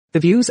The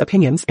views,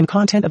 opinions, and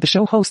content of the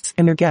show hosts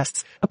and their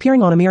guests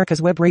appearing on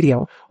America's Web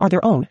Radio are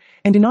their own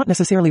and do not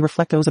necessarily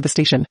reflect those of the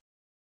station.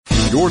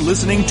 You're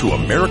listening to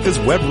America's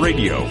Web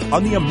Radio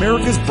on the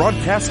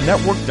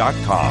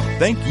AmericasBroadcastNetwork.com.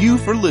 Thank you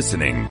for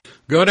listening.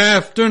 Good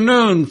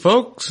afternoon,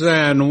 folks,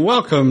 and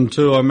welcome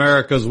to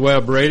America's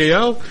Web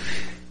Radio.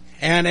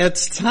 And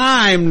it's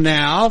time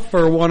now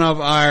for one of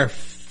our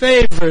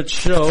favorite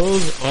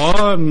shows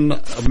on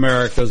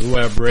America's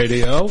Web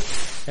Radio.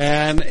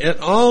 And it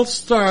all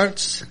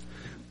starts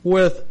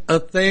with a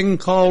thing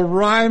called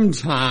Rhyme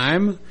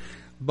Time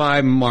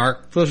by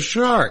Mark the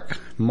Shark.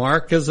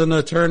 Mark is an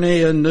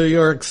attorney in New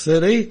York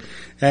City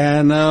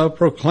and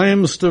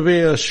proclaims to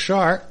be a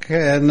shark,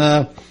 and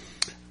I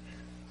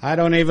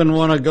don't even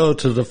want to go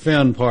to the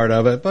fin part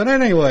of it. But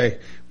anyway,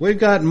 we've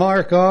got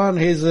Mark on.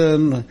 He's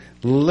in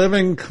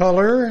living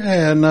color,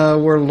 and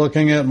we're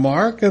looking at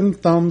Mark, and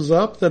thumbs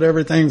up that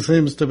everything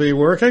seems to be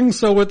working.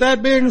 So with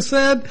that being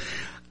said,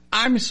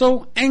 I'm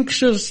so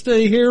anxious to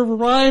hear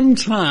Rhyme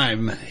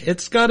Time.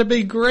 It's got to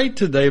be great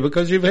today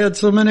because you've had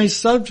so many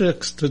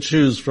subjects to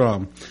choose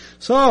from.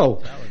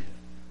 So,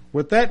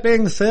 with that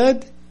being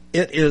said,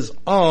 it is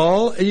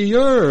all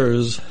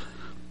yours.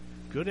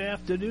 Good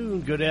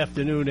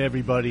afternoon,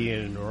 everybody.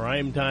 In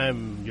Rhyme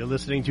Time, you're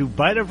listening to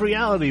Bite of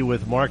Reality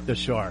with Mark the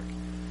Shark.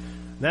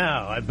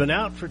 Now, I've been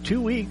out for 2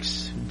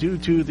 weeks due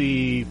to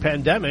the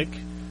pandemic.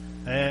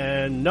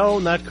 And no,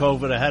 not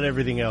COVID. I had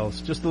everything else.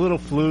 Just a little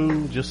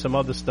flu, just some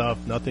other stuff,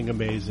 nothing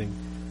amazing.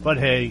 But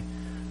hey,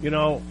 you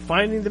know,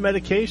 finding the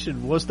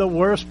medication was the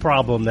worst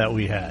problem that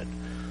we had.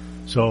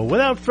 So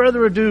without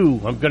further ado,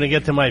 I'm going to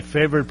get to my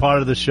favorite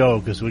part of the show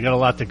because we got a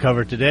lot to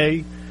cover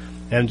today.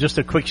 And just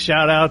a quick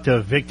shout out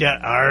to Victor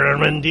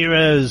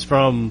Armendariz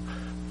from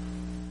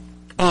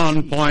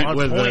On Point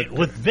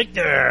with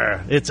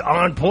Victor. It's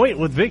On Point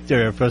with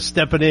Victor for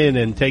stepping in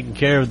and taking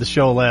care of the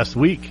show last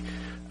week.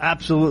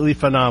 Absolutely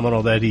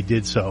phenomenal that he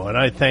did so, and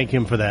I thank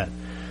him for that.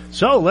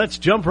 So let's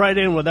jump right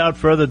in without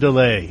further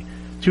delay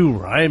to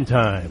Rhyme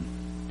Time.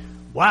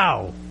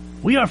 Wow,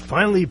 we are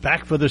finally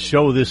back for the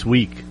show this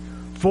week.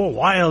 For a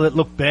while it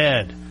looked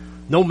bad.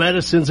 No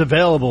medicines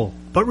available.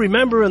 But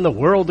remember, in the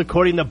world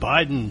according to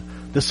Biden,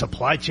 the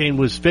supply chain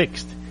was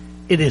fixed.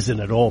 It isn't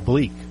at all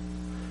bleak.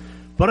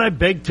 But I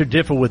beg to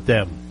differ with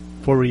them,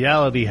 for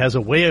reality has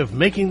a way of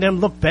making them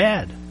look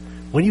bad.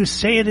 When you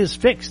say it is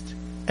fixed,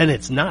 and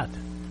it's not,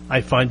 I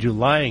find you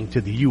lying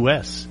to the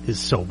U.S. is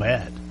so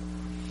bad.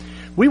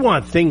 We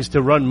want things to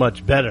run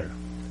much better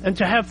and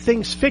to have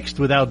things fixed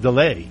without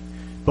delay.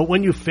 But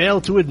when you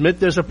fail to admit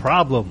there's a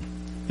problem,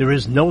 there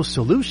is no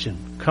solution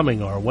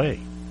coming our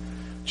way.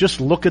 Just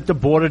look at the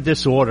border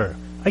disorder.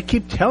 I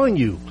keep telling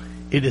you,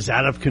 it is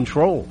out of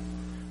control.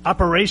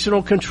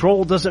 Operational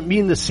control doesn't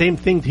mean the same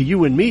thing to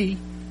you and me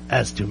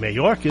as to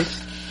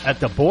Mayorkas. At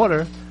the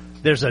border,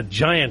 there's a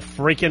giant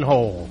freaking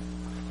hole.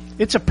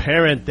 It's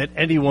apparent that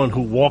anyone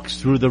who walks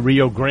through the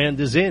Rio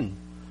Grande is in.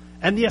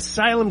 And the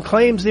asylum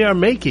claims they are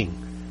making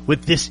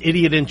with this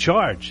idiot in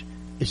charge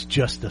is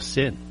just a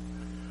sin.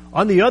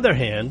 On the other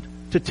hand,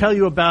 to tell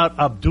you about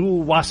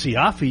Abdul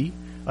Wasiafi,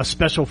 a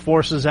Special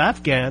Forces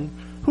Afghan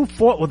who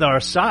fought with our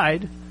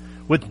side,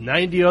 with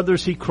 90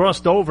 others he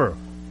crossed over.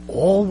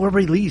 All were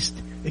released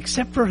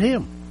except for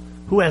him,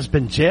 who has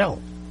been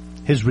jailed.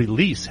 His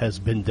release has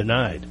been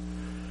denied.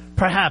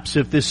 Perhaps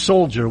if this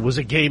soldier was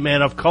a gay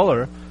man of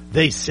color,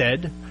 they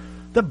said,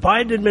 the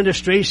Biden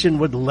administration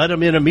would let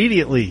him in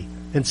immediately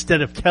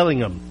instead of telling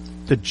him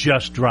to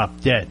just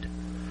drop dead.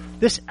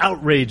 This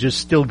outrage is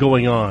still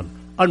going on,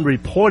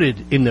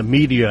 unreported in the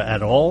media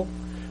at all.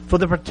 For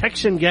the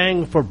protection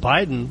gang for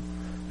Biden,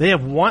 they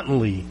have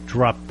wantonly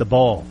dropped the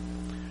ball.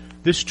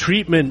 This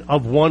treatment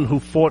of one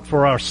who fought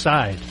for our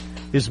side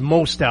is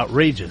most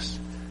outrageous,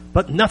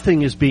 but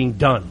nothing is being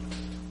done.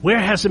 Where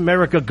has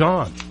America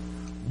gone?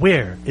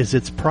 Where is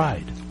its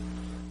pride?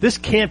 This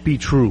can't be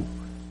true.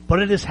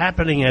 But it is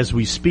happening as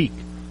we speak.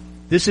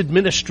 This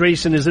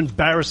administration is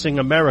embarrassing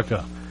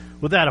America.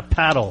 Without a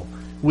paddle,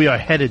 we are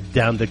headed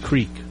down the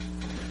creek.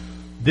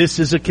 This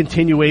is a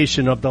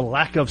continuation of the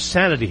lack of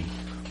sanity.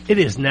 It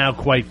is now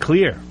quite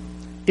clear.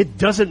 It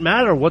doesn't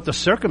matter what the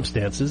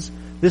circumstances.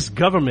 This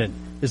government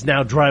is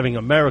now driving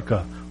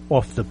America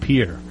off the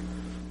pier.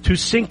 To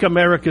sink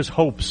America's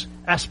hopes,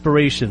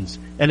 aspirations,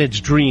 and its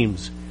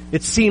dreams,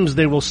 it seems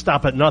they will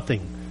stop at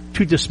nothing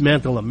to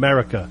dismantle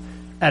America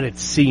at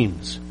its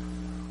seams.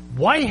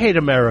 Why hate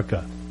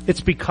America?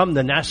 It's become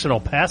the national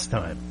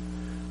pastime.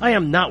 I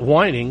am not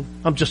whining.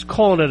 I'm just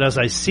calling it as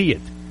I see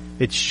it.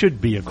 It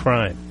should be a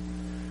crime.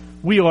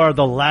 We are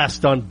the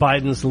last on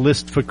Biden's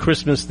list for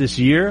Christmas this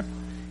year.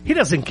 He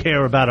doesn't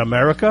care about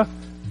America.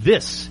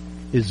 This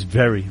is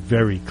very,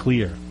 very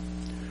clear.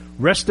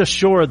 Rest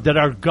assured that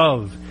our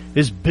gov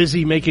is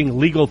busy making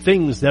legal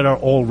things that are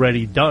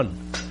already done.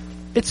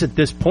 It's at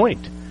this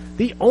point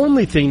the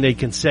only thing they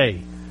can say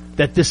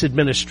that this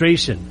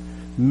administration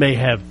may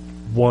have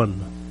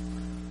won.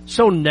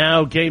 So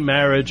now gay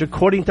marriage,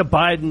 according to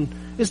Biden,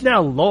 is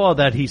now law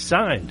that he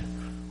signed.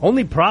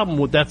 Only problem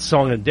with that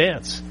song and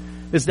dance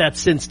is that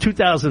since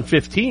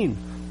 2015,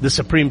 The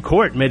Supreme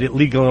Court made it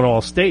legal in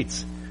all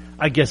states.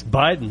 I guess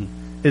Biden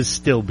is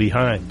still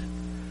behind.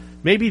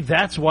 Maybe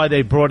that's why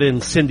they brought in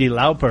Cyndi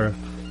Lauper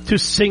to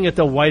sing at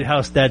the White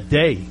House that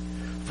day.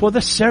 For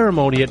the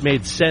ceremony, it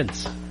made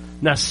sense.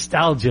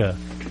 Nostalgia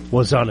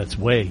was on its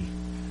way.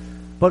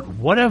 But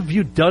what have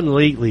you done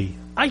lately?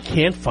 I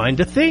can't find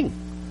a thing.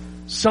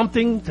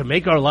 Something to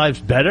make our lives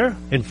better?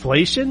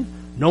 Inflation?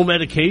 No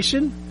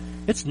medication?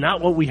 It's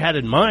not what we had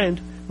in mind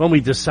when we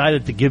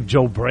decided to give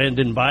Joe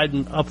Brandon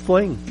Biden a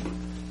fling.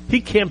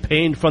 He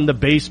campaigned from the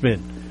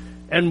basement,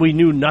 and we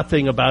knew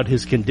nothing about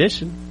his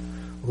condition.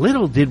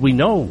 Little did we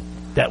know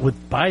that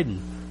with Biden,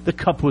 the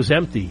cup was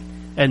empty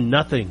and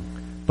nothing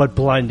but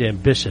blind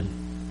ambition.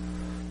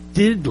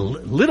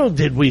 Little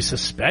did we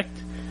suspect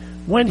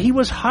when he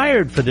was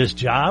hired for this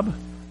job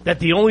that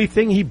the only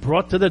thing he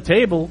brought to the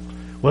table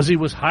was he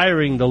was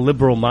hiring the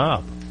liberal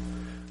mob.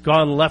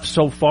 Gone left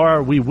so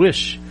far, we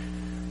wish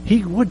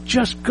he would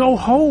just go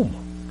home.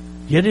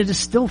 Yet it is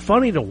still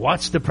funny to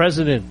watch the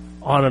president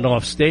on and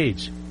off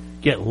stage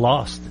get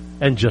lost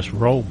and just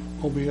roam.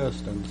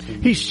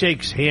 He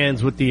shakes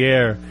hands with the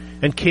air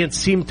and can't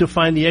seem to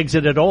find the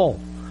exit at all.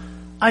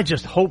 I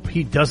just hope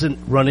he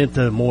doesn't run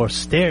into more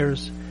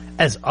stairs,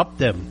 as up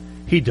them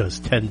he does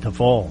tend to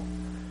fall.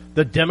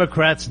 The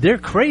Democrats, they're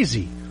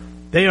crazy.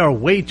 They are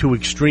way too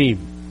extreme.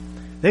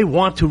 They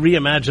want to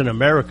reimagine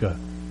America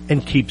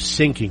and keep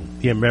sinking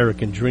the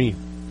American dream.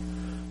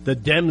 The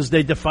Dems,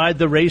 they defied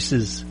the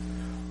races.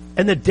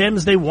 And the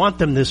Dems, they want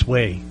them this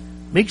way.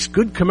 Makes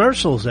good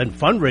commercials and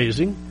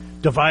fundraising.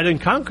 Divide and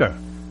conquer.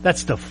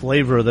 That's the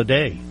flavor of the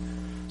day.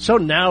 So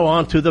now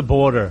on to the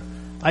border.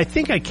 I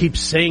think I keep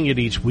saying it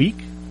each week.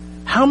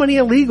 How many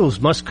illegals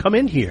must come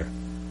in here?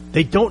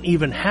 They don't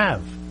even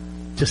have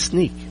to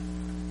sneak.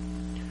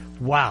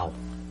 Wow.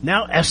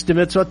 Now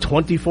estimates are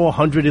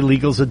 2,400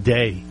 illegals a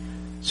day.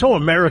 So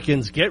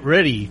Americans get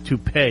ready to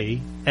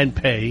pay and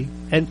pay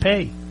and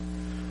pay.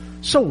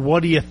 So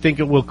what do you think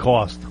it will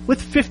cost?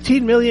 With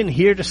 15 million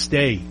here to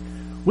stay,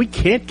 we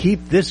can't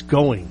keep this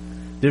going.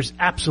 There's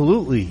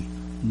absolutely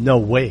no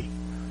way.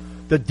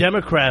 The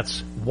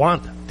Democrats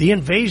want the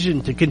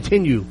invasion to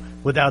continue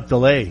without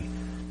delay,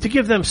 to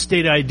give them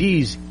state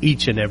IDs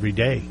each and every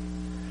day.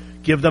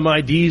 Give them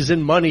IDs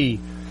and money.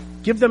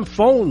 Give them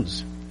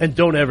phones. And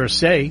don't ever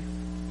say,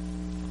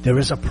 there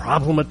is a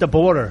problem at the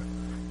border.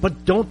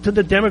 But don't to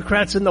the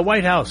Democrats in the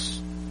White House.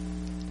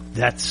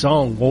 That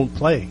song won't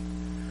play.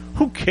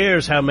 Who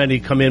cares how many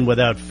come in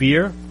without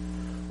fear?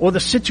 Or the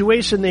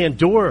situation they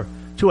endure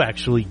to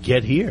actually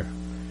get here?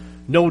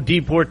 No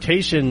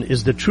deportation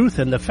is the truth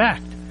and the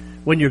fact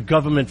when your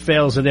government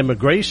fails in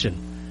immigration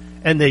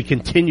and they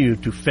continue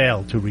to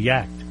fail to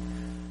react.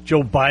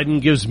 Joe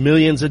Biden gives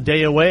millions a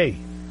day away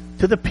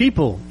to the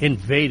people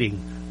invading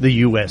the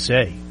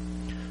USA.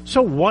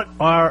 So what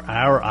are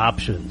our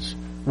options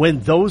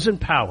when those in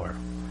power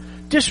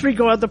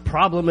disregard the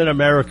problem in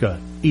America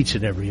each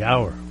and every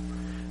hour?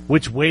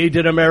 Which way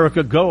did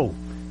America go?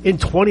 In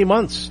 20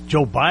 months,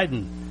 Joe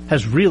Biden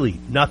has really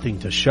nothing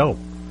to show.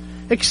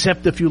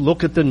 Except if you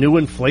look at the new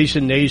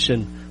inflation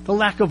nation, the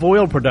lack of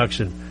oil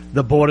production,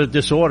 the border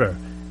disorder,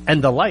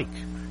 and the like.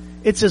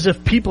 It's as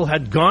if people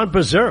had gone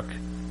berserk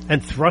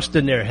and thrust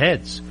in their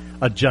heads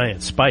a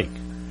giant spike.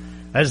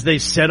 As they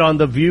said on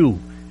The View,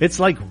 it's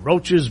like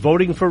roaches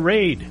voting for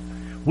Raid.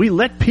 We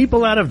let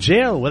people out of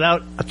jail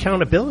without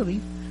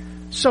accountability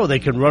so they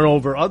can run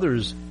over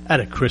others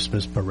at a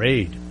Christmas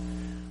parade.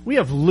 We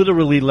have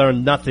literally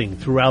learned nothing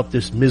throughout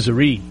this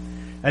misery,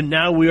 and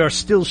now we are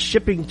still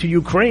shipping to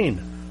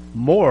Ukraine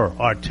more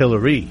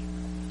artillery.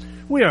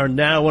 We are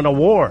now in a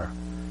war.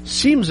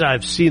 Seems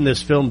I've seen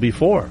this film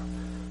before.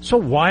 So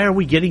why are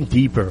we getting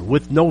deeper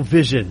with no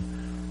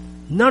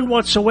vision, none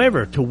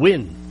whatsoever to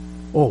win?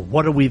 Or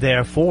what are we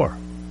there for?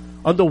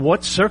 Under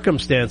what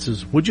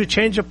circumstances would you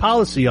change a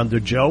policy under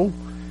Joe?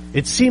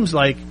 It seems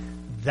like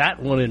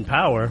that one in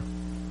power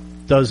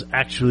does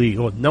actually,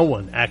 or no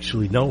one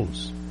actually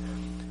knows.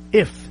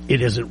 If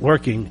it isn't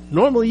working,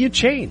 normally you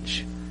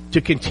change.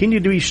 To continue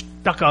to be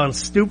stuck on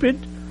stupid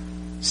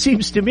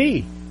seems to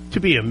me to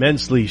be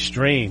immensely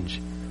strange.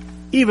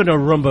 Even a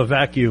Roomba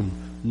vacuum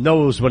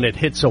knows when it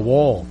hits a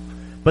wall.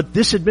 But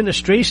this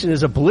administration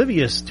is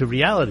oblivious to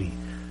reality.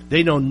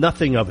 They know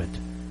nothing of it.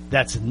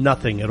 That's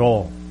nothing at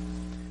all.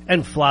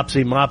 And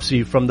Flopsy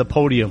Mopsy from the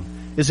podium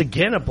is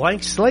again a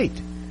blank slate.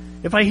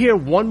 If I hear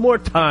one more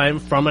time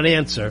from an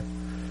answer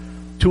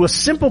to a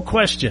simple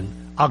question,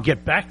 I'll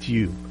get back to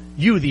you.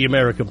 You, the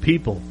American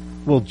people,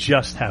 will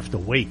just have to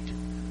wait.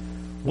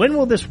 When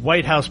will this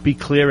White House be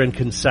clear and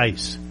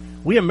concise?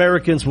 We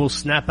Americans will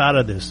snap out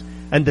of this,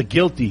 and the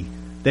guilty,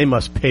 they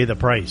must pay the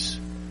price.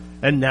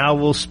 And now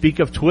we'll speak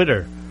of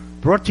Twitter,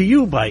 brought to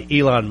you by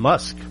Elon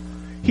Musk.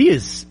 He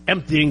is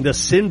emptying the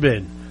sin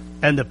bin,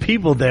 and the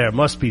people there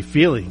must be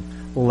feeling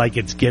like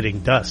it's getting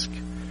dusk.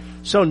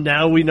 So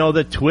now we know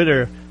that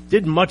Twitter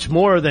did much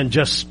more than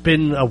just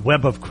spin a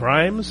web of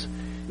crimes.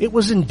 It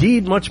was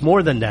indeed much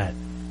more than that.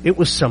 It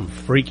was some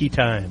freaky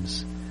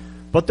times.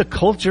 But the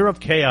culture of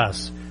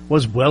chaos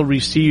was well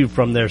received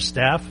from their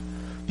staff.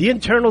 The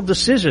internal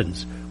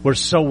decisions were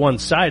so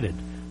one-sided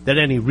that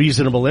any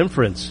reasonable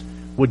inference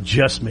would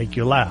just make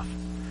you laugh.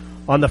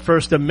 On the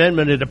First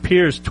Amendment, it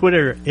appears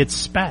Twitter, it's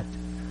spat.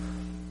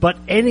 But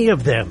any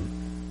of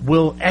them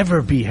will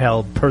ever be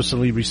held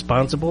personally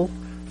responsible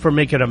for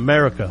making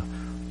America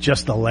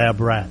just a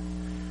lab rat.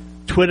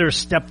 Twitter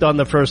stepped on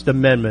the First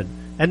Amendment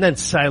and then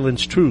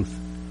silenced truth,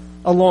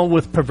 along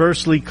with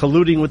perversely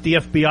colluding with the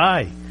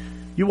FBI.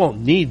 You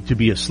won't need to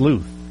be a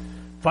sleuth.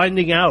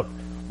 Finding out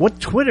what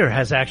Twitter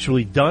has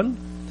actually done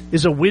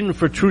is a win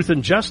for truth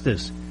and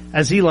justice,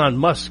 as Elon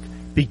Musk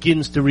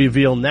begins to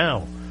reveal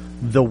now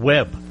the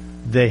web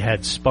they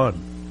had spun.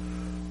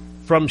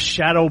 From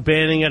shadow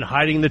banning and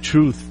hiding the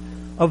truth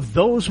of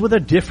those with a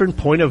different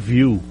point of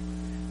view,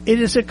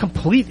 it is a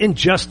complete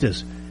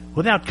injustice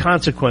without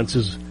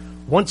consequences.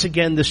 Once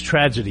again, this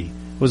tragedy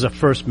was a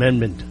First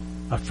Amendment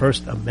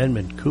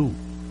coup.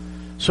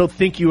 So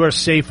think you are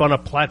safe on a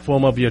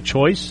platform of your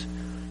choice?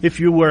 If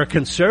you were a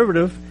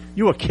conservative,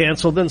 you were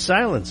canceled and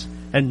silenced,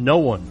 and no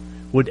one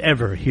would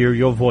ever hear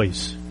your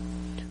voice.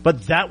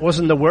 But that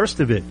wasn't the worst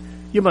of it.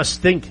 You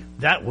must think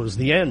that was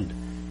the end.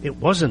 It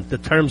wasn't the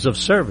terms of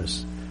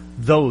service.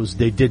 Those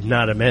they did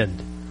not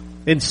amend.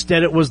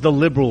 Instead, it was the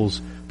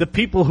liberals, the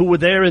people who were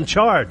there in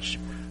charge.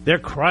 Their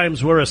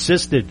crimes were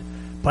assisted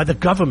by the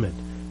government.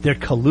 Their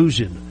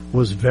collusion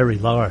was very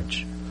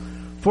large.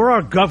 For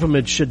our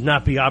government should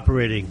not be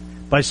operating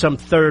by some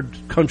third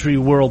country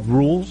world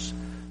rules,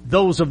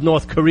 those of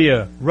North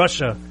Korea,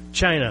 Russia,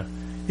 China.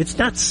 It's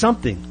not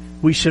something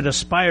we should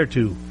aspire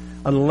to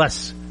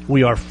unless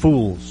we are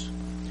fools.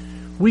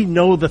 We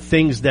know the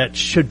things that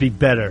should be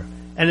better,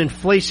 and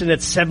inflation at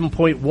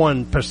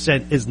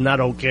 7.1% is not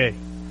okay.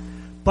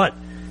 But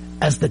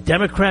as the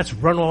Democrats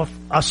run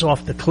us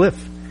off the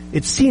cliff,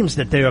 it seems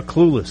that they are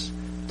clueless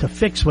to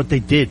fix what they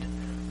did.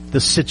 The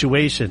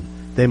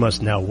situation they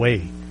must now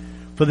weigh.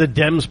 For the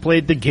Dems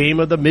played the game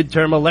of the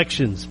midterm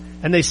elections,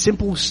 and they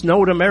simply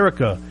snowed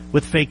America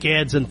with fake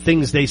ads and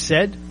things they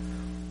said.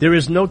 There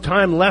is no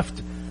time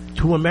left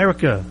to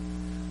America.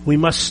 We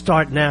must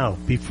start now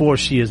before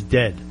she is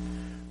dead.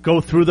 Go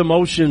through the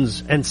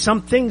motions, and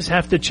some things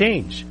have to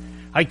change.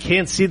 I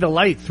can't see the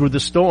light through the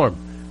storm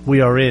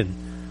we are in.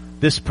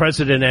 This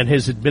president and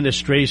his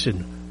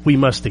administration we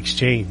must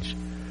exchange.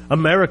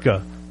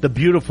 America, the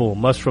beautiful,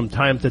 must from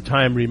time to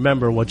time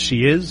remember what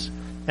she is,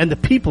 and the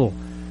people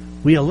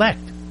we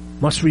elect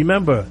must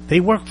remember they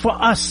work for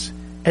us,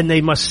 and they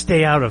must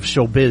stay out of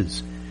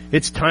showbiz.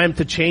 It's time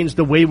to change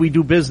the way we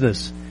do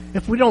business.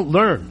 If we don't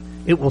learn,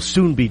 it will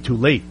soon be too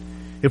late.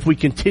 If we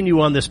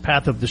continue on this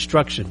path of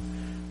destruction,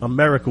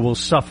 America will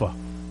suffer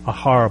a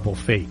horrible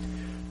fate.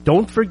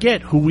 Don't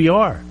forget who we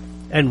are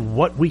and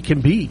what we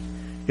can be.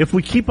 If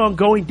we keep on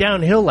going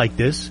downhill like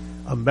this,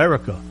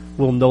 America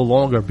will no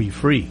longer be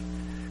free.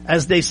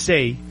 As they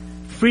say,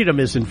 freedom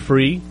isn't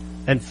free,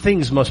 and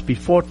things must be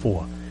fought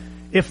for.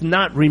 If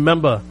not,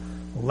 remember,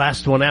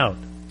 last one out,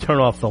 turn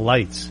off the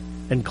lights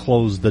and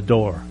close the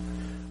door.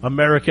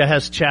 America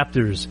has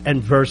chapters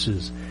and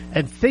verses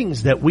and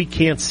things that we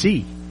can't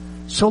see.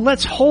 So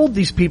let's hold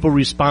these people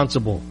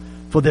responsible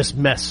for this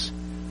mess.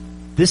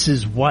 This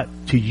is what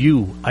to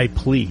you I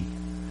plea.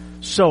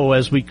 So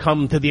as we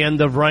come to the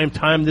end of Rhyme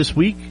Time this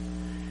week,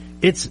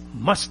 it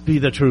must be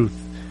the truth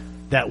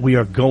that we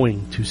are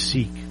going to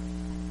seek.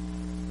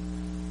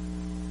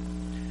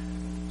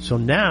 So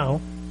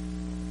now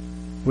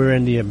we're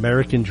in the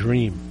American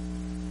dream.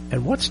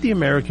 And what's the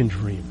American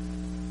dream?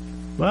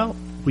 Well,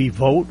 we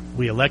vote,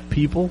 we elect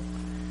people,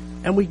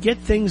 and we get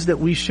things that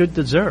we should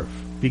deserve,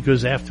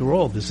 because after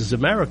all, this is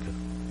America.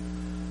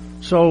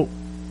 So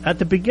at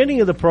the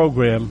beginning of the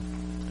program,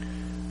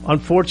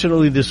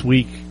 unfortunately this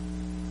week,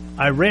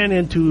 I ran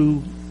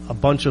into a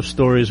bunch of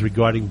stories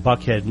regarding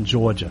Buckhead in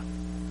Georgia.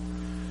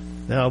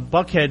 Now,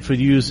 Buckhead, for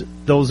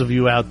those of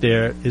you out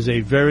there, is a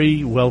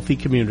very wealthy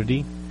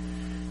community,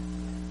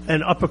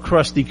 an upper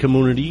crusty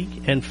community,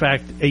 in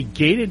fact, a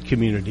gated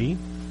community,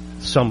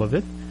 some of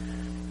it,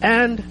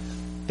 and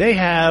they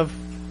have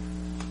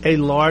a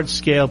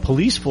large-scale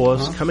police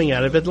force coming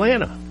out of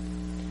Atlanta.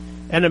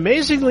 And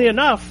amazingly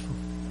enough,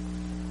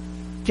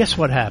 guess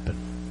what happened?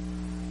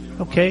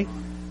 Okay,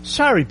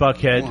 sorry,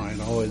 Buckhead. Well,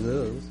 it always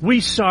is.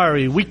 We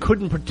sorry, we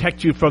couldn't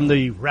protect you from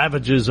the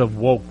ravages of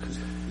woke.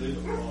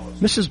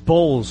 Mrs.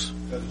 Bowles,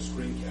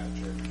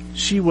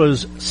 she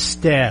was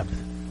stabbed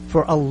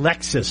for a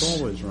Lexus.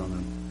 It's always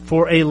running.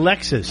 For a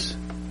Lexus.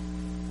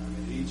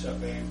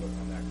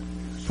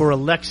 For a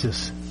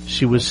Lexus,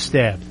 she was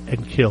stabbed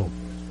and killed.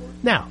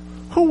 Now,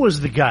 who was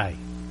the guy?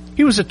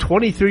 He was a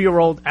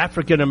 23-year-old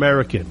African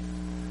American.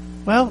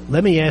 Well,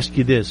 let me ask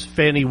you this,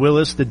 Fannie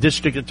Willis, the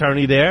district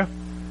attorney there.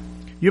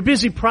 You're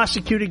busy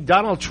prosecuting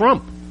Donald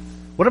Trump.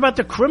 What about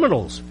the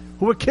criminals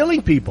who are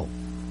killing people?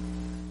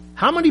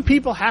 How many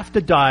people have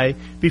to die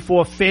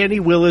before Fannie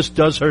Willis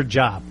does her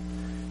job?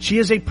 She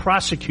is a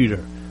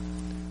prosecutor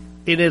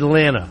in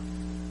Atlanta,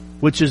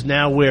 which is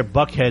now where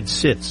Buckhead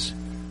sits.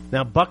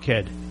 Now,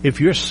 Buckhead,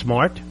 if you're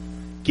smart,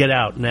 get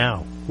out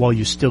now while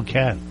you still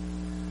can.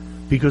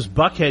 Because,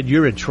 Buckhead,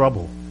 you're in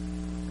trouble.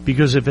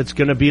 Because if it's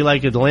going to be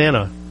like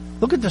Atlanta,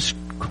 look at the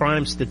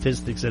crime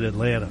statistics in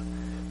Atlanta.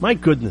 My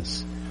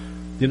goodness.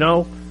 You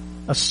know,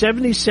 a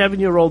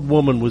 77-year-old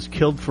woman was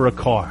killed for a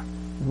car.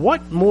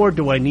 What more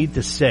do I need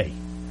to say?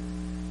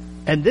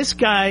 And this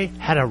guy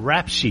had a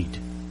rap sheet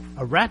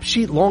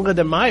longer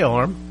than my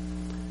arm,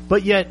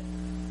 but yet,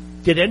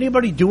 did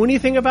anybody do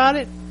anything about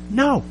it?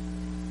 No,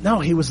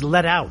 he was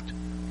let out.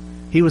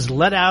 He was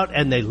let out,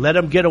 and they let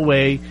him get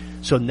away,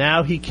 so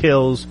now he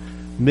kills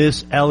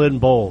Miss Ellen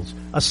Bowles,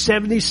 a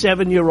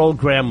 77-year-old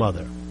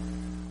grandmother.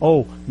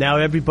 Oh, now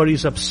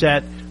everybody's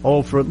upset.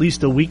 Oh, for at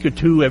least a week or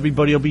two,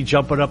 everybody will be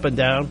jumping up and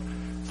down.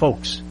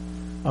 Folks,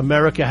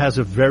 America has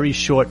a very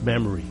short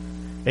memory,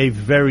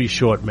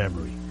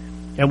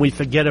 and we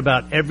forget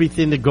about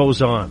everything that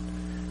goes on.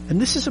 And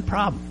this is a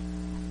problem.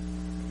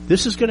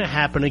 This is going to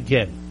happen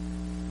again.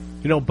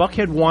 You know,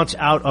 Buckhead wants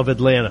out of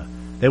Atlanta.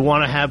 They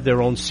want to have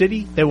their own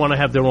city. They want to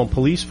have their own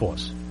police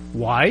force.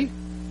 Why?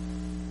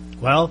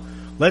 Well,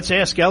 let's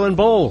ask Ellen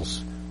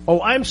Bowles.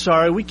 Oh, I'm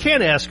sorry, we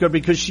can't ask her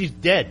because she's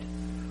dead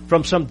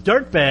from some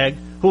dirtbag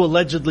who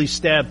allegedly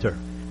stabbed her.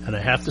 And I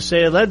have to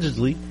say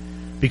allegedly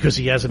because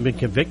he hasn't been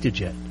convicted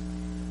yet.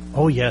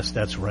 Oh, yes,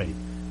 that's right.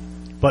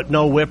 But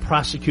no, we're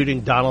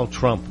prosecuting Donald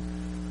Trump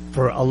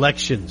for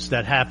elections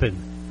that happened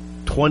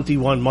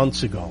 21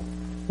 months ago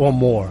or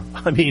more.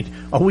 I mean,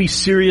 are we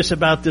serious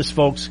about this,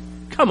 folks?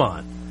 Come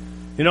on.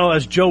 You know,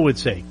 as Joe would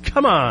say,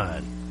 come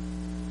on.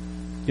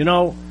 You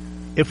know,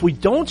 if we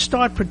don't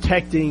start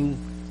protecting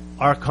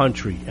our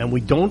country and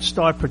we don't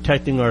start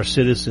protecting our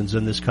citizens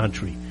in this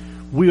country,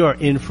 we are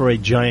in for a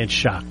giant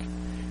shock.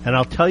 And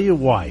I'll tell you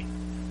why.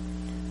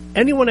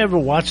 Anyone ever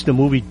watched the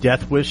movie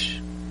Death Wish?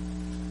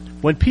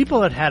 When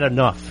people had had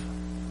enough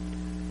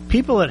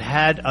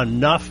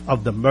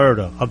of the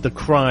murder, of the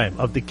crime,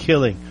 of the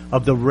killing,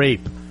 of the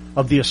rape,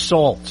 of the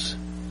assaults,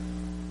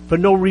 for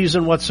no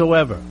reason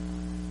whatsoever.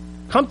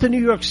 Come to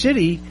New York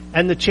City,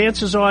 and the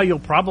chances are you'll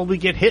probably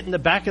get hit in the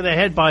back of the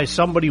head by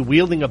somebody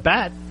wielding a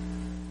bat.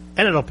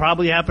 And it'll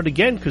probably happen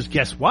again, because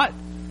guess what?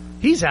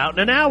 He's out in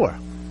an hour.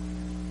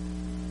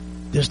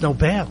 There's no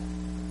bail.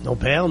 No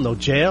bail, no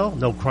jail,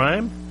 no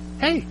crime.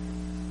 Hey,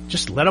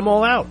 just let them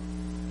all out.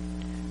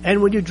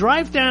 And when you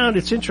drive down,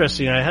 it's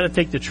interesting. I had to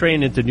take the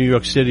train into New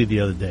York City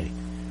the other day.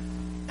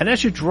 And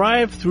as you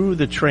drive through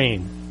the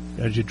train,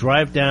 as you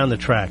drive down the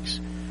tracks,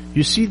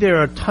 you see there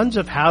are tons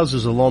of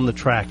houses along the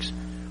tracks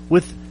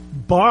with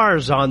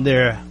bars on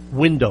their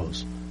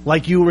windows,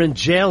 like you were in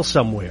jail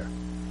somewhere.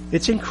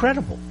 It's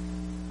incredible.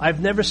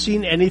 I've never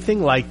seen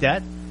anything like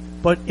that,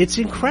 but it's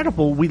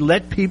incredible we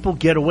let people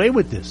get away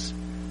with this.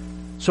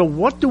 So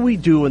what do we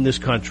do in this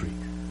country?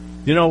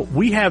 You know,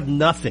 we have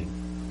nothing.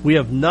 We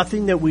have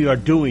nothing that we are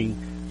doing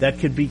that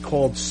could be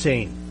called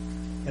sane.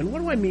 And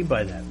what do I mean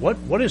by that?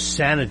 What is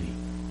sanity?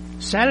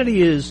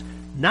 Sanity is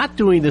not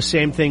doing the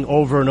same thing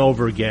over and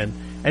over again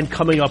and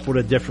coming up with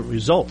a different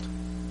result.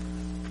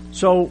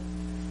 So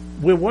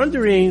we're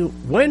wondering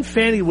when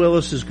Fani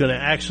Willis is going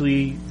to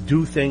actually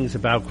do things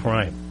about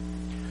crime.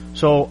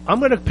 So I'm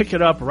going to pick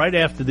it up right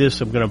after this.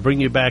 I'm going to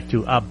bring you back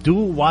to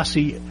Abdul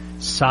Wasi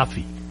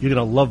Safi. You're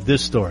going to love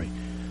this story.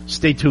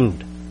 Stay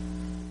tuned.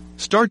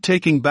 Start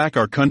taking back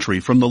our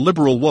country from the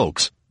liberal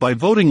wokes by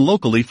voting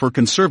locally for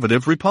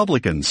conservative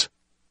Republicans.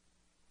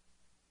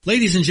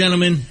 Ladies and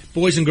gentlemen,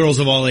 boys and girls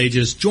of all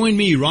ages, join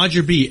me,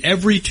 Roger B.,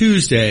 every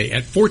Tuesday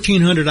at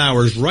 1400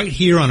 hours right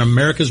here on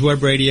America's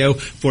Web Radio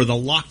for the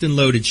Locked and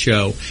Loaded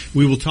Show.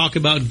 We will talk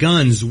about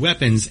guns,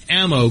 weapons,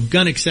 ammo,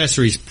 gun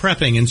accessories,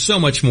 prepping, and so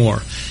much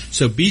more.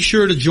 So be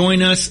sure to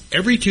join us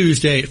every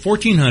Tuesday at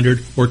 1400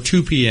 or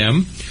 2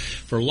 p.m.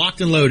 for Locked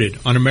and Loaded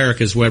on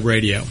America's Web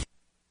Radio.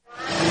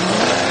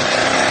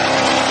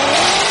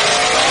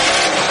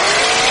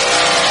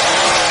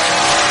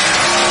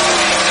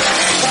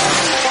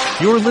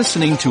 You're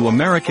listening to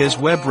America's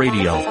Web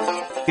Radio.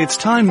 It's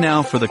time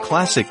now for the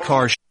Classic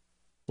Car Show.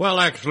 Well,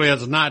 actually,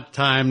 it's not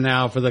time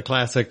now for the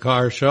Classic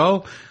Car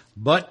Show,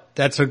 but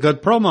that's a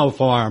good promo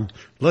for him.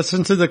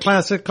 Listen to the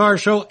Classic Car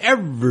Show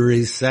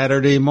every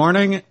Saturday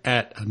morning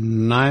at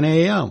 9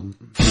 a.m.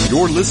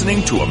 You're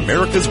listening to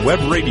America's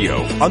Web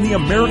Radio on the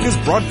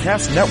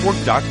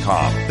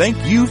AmericasBroadcastNetwork.com.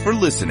 Thank you for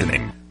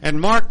listening.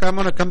 And Mark, I'm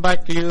going to come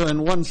back to you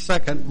in 1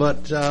 second,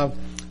 but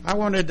I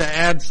wanted to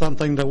add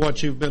something to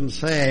what you've been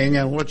saying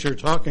and what you're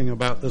talking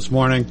about this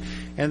morning,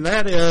 and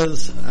that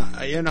is,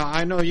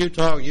 I know you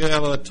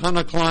have a ton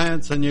of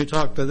clients and you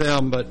talk to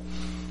them, but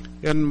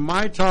in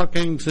my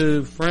talking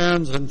to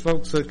friends and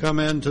folks that come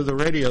into the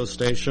radio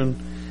station,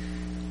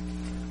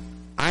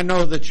 I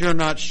know that you're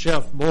not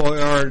Chef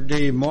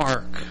Boyardee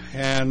Mark,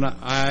 and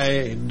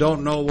I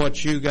don't know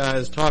what you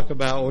guys talk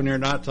about when you're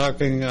not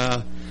talking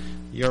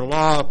your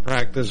law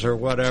practice or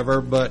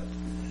whatever, but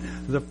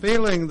the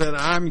feeling that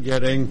I'm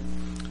getting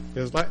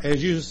is, like,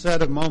 as you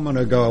said a moment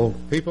ago,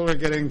 people are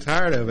getting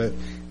tired of it.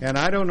 And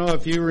I don't know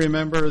if you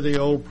remember the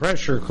old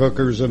pressure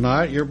cookers or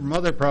not. Your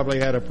mother probably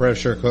had a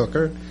pressure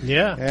cooker.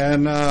 Yeah.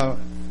 And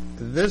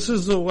this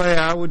is the way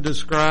I would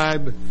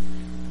describe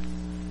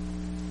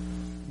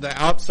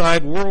the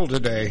outside world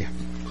today.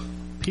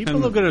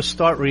 People are going to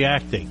start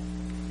reacting.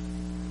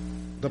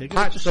 The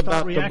pot's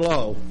about to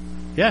blow.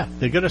 Yeah,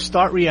 they're going to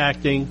start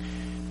reacting,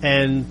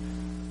 and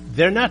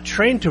they're not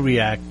trained to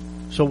react.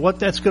 So what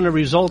that's going to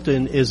result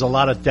in is a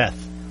lot of death.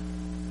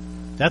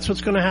 That's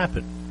what's going to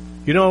happen.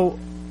 You know,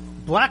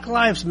 Black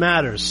Lives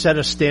Matter set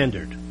a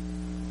standard,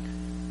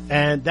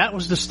 and that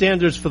was the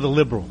standards for the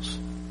liberals.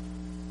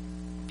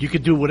 You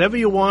could do whatever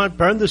you want,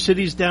 burn the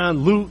cities down,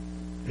 loot.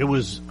 It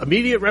was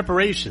immediate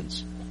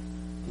reparations,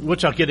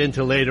 which I'll get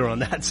into later on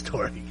that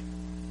story.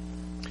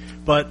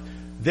 But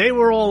they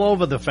were all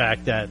over the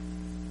fact that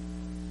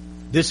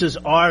this is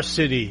our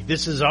city,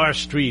 this is our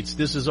streets,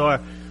 this is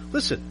our...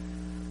 Listen,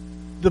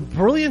 the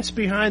brilliance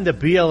behind the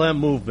BLM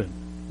movement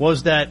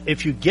was that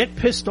if you get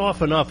pissed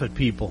off enough at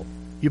people,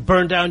 you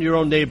burn down your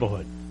own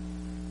neighborhood.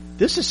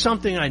 This is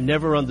something I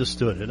never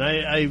understood, and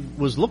I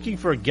was looking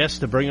for a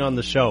guest to bring on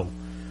the show,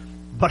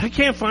 but I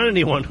can't find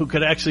anyone who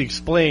could actually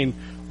explain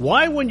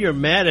why when you're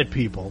mad at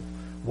people,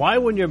 why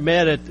when you're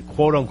mad at,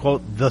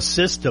 quote-unquote, the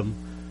system,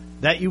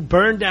 that you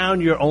burn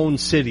down your own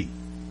city.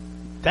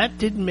 That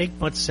didn't make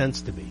much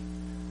sense to me.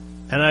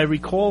 And I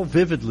recall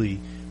vividly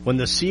when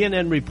the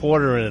CNN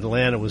reporter in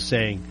Atlanta was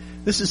saying,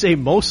 this is a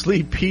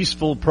mostly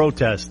peaceful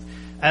protest,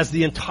 as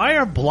the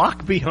entire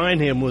block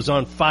behind him was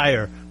on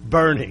fire,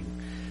 burning.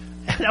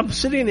 And I'm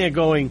sitting there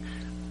going,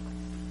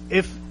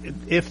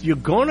 if you're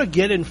going to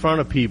get in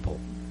front of people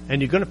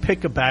and you're going to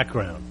pick a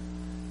background,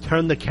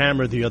 turn the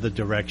camera the other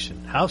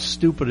direction. How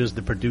stupid is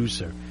the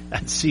producer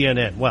at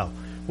CNN? Well,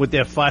 with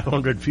their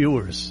 500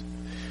 viewers.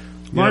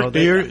 Mark,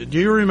 do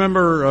you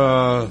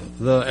remember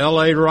the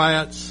L.A.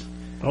 riots?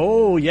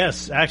 Oh,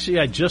 yes. Actually,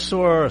 I just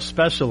saw a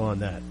special on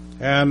that.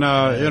 And,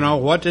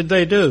 what did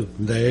they do?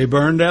 They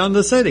burned down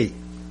the city,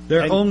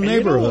 their own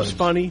neighborhoods. You know what was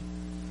funny?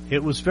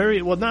 It was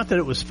not that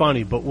it was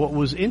funny, but what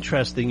was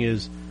interesting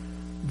is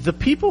the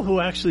people who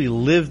actually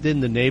lived in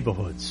the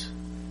neighborhoods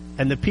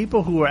and the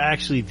people who were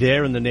actually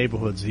there in the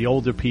neighborhoods, the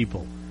older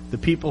people, the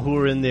people who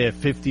were in their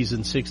 50s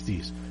and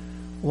 60s,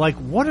 like,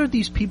 what are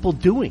these people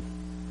doing?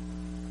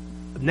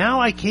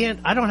 Now I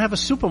don't have a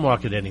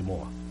supermarket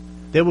anymore.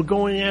 They were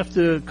going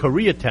after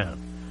Koreatown.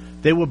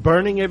 They were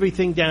burning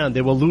everything down.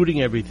 They were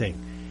looting everything.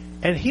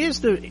 And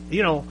here's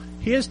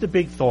the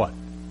big thought.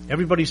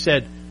 Everybody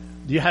said,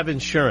 do you have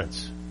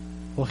insurance?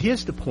 Well,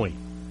 here's the point.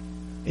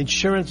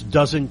 Insurance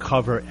doesn't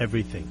cover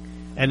everything.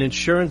 And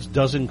insurance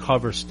doesn't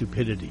cover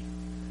stupidity.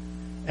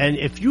 And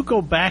if you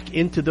go back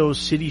into those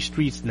city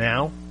streets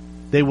now,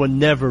 they were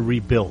never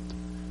rebuilt.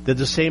 They're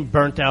the same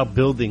burnt-out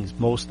buildings,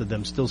 most of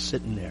them still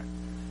sitting there.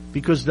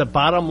 Because the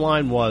bottom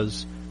line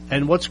was,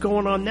 and what's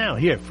going on now?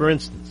 Here, for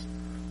instance,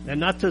 and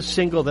not to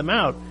single them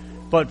out,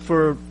 but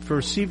for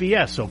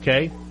CVS,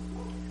 okay?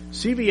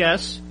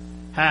 CVS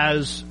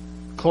has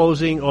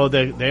closing, or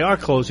they are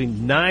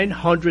closing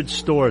 900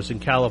 stores in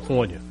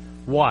California.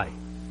 Why?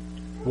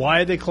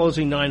 Why are they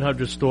closing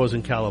 900 stores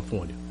in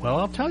California? Well,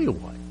 I'll tell you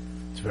why.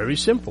 It's very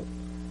simple.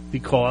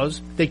 Because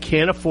they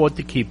can't afford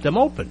to keep them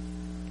open.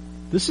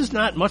 This is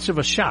not much of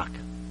a shock.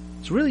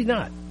 It's really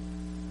not.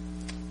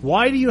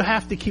 Why do you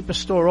have to keep a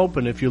store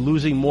open if you're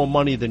losing more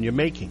money than you're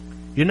making?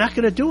 You're not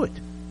going to do it.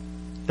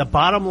 The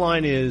bottom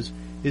line is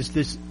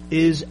this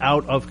is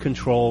out of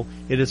control.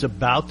 It is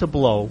about to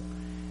blow.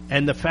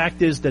 And the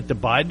fact is that the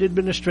Biden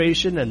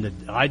administration and the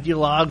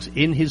ideologues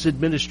in his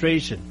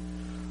administration,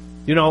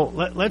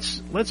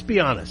 let's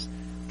be honest.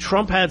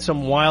 Trump had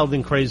some wild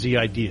and crazy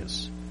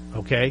ideas,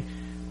 okay?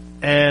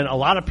 And a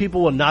lot of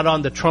people were not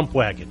on the Trump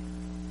wagon.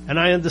 And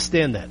I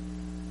understand that.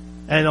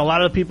 And a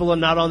lot of people are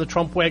not on the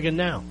Trump wagon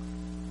now.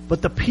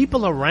 But the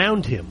people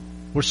around him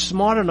were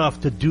smart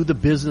enough to do the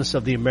business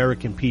of the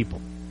American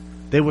people.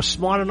 They were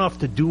smart enough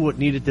to do what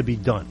needed to be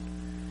done.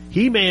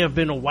 He may have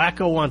been a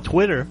wacko on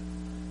Twitter,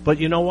 but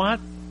you know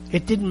what?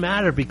 It didn't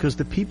matter because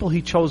the people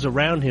he chose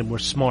around him were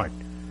smart.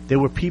 They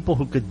were people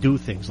who could do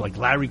things, like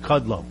Larry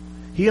Kudlow.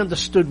 He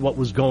understood what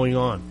was going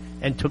on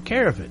and took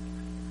care of it.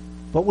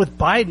 But with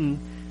Biden,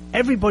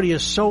 everybody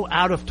is so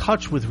out of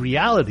touch with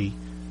reality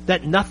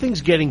that nothing's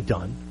getting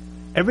done.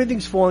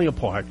 Everything's falling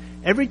apart.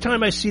 Every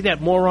time I see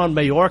that moron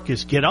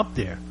Mayorkas get up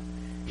there,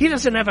 he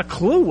doesn't have a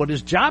clue what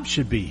his job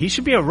should be. He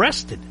should be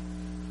arrested.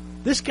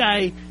 This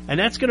guy, and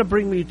that's going to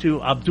bring me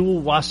to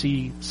Abdul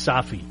Wasi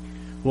Safi,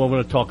 who I'm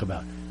going to talk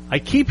about. I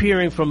keep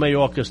hearing from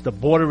Mayorkas, the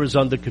border is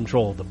under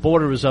control. The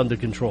border is under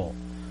control.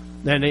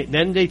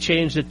 Then they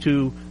changed it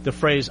to the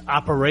phrase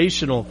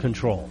operational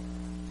control.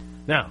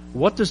 Now,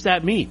 what does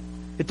that mean?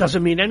 It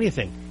doesn't mean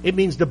anything. It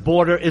means the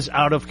border is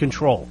out of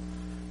control.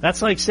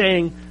 That's like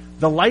saying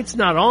the light's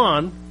not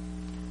on,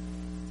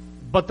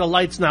 but the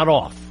light's not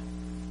off.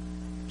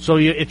 So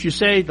if you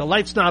say the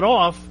light's not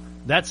off,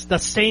 that's the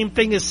same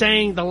thing as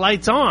saying the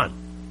light's on.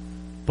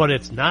 But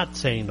it's not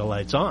saying the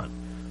light's on.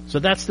 So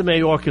that's the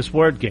Mayorkas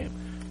word game.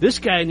 This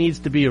guy needs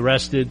to be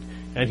arrested,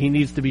 and he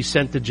needs to be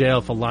sent to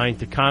jail for lying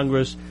to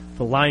Congress,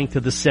 for lying to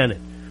the Senate.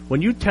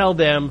 When you tell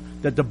them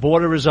that the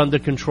border is under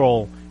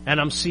control, and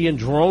I'm seeing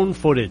drone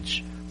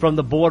footage from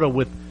the border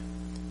with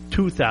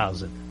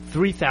 2,000,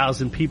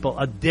 3,000 people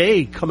a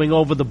day coming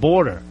over the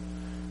border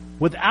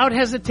without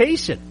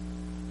hesitation.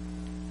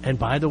 And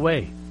by the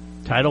way,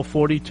 Title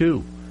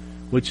 42,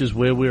 which is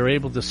where we were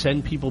able to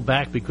send people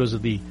back because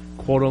of the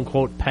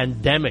quote-unquote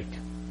pandemic,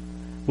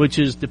 which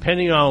is,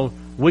 depending on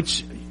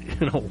which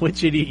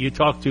idiot you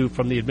talk to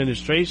from the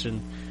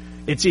administration,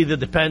 it's either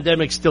the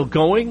pandemic's still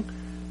going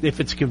if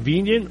it's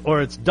convenient,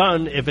 or it's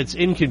done if it's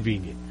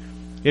inconvenient.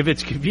 If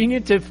it's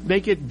convenient to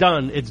make it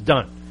done, it's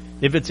done.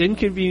 If it's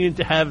inconvenient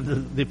to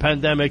have the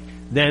pandemic,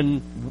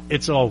 then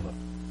it's over.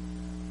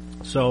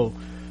 So,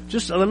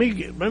 just let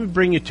me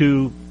bring you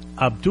to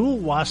Abdul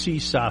Wasi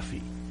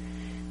Safi.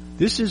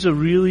 This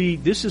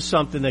is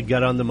something that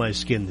got under my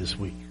skin this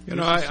week. You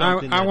know,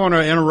 I want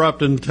to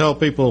interrupt and tell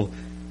people,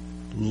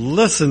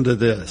 listen to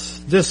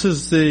this. This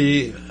is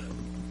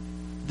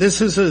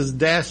as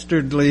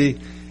dastardly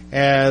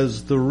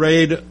as the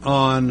raid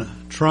on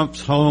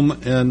Trump's home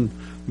in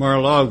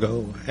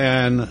Mar-a-Lago,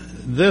 and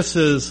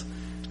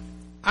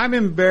I'm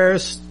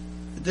embarrassed.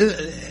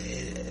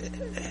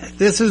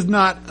 This is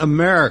not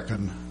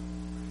American.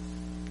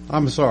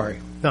 I'm sorry.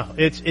 No,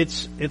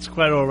 it's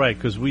quite all right,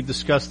 because we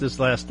discussed this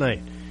last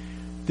night.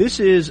 This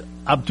is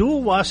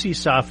Abdul Wasi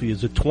Safi,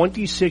 is a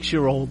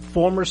 26-year-old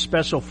former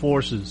special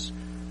forces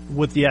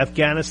with the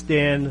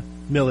Afghanistan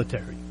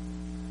military.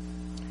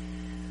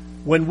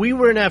 When we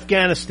were in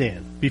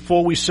Afghanistan,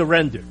 before we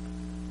surrendered,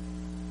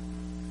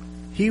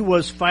 he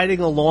was fighting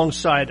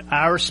alongside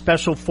our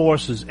special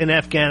forces in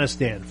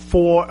Afghanistan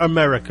for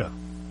America.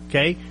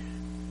 Okay?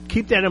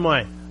 Keep that in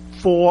mind.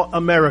 For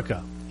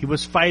America. He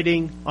was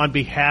fighting on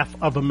behalf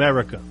of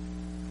America.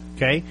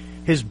 Okay?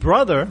 His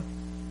brother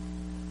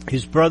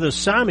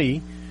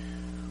Sami,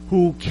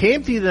 who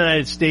came to the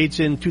United States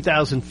in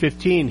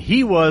 2015,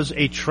 he was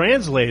a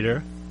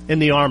translator in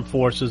the armed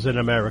forces in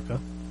America.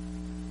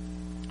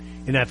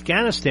 In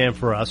Afghanistan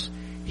for us,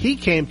 he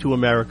came to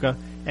America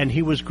and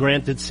he was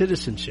granted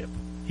citizenship.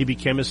 He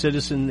became a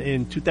citizen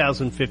in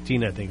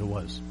 2015, I think it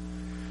was.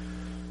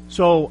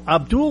 So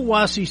Abdul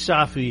Wasi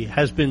Safi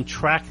has been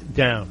tracked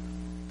down.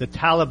 The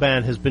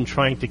Taliban has been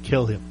trying to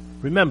kill him.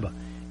 Remember,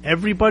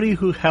 everybody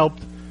who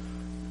helped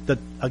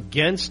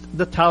against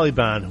the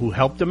Taliban, who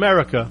helped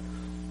America,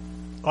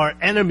 are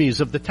enemies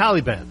of the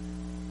Taliban.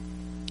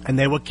 And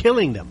they were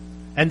killing them.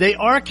 And they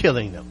are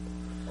killing them.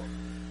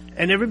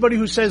 And everybody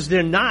who says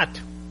they're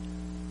not,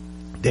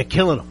 they're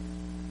killing them.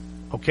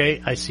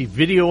 Okay? I see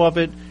video of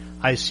it.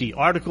 I see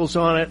articles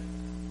on it.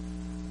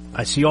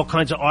 I see all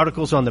kinds of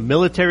articles on the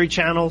military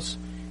channels.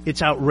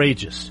 It's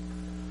outrageous.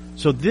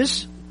 So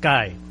this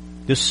guy,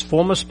 this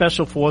former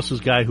special forces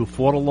guy who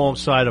fought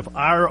alongside of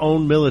our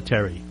own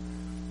military,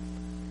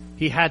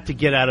 he had to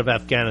get out of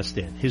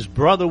Afghanistan. His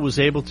brother was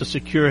able to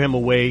secure him a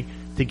way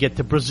to get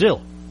to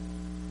Brazil.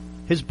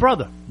 His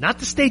brother, not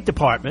the State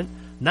Department,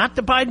 not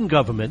the Biden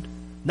government,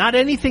 not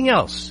anything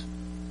else,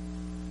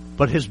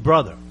 but his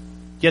brother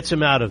gets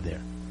him out of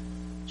there.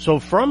 So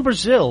from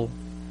Brazil,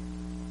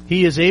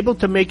 he is able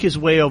to make his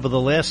way over the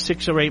last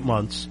 6 or 8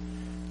 months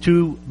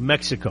to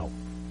Mexico.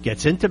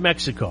 Gets into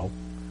Mexico.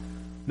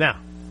 Now,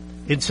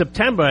 in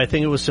September, I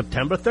think it was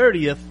September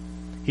 30th,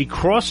 he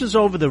crosses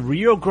over the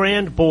Rio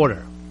Grande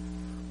border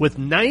with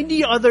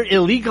 90 other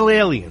illegal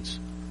aliens.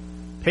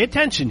 Pay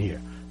attention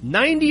here.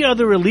 90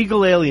 other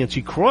illegal aliens.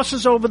 He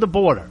crosses over the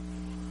border.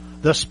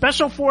 The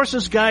Special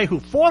Forces guy who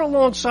fought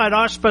alongside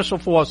our Special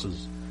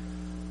Forces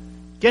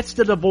gets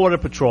to the Border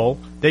Patrol.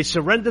 They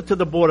surrender to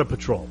the Border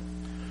Patrol.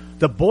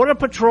 The Border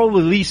Patrol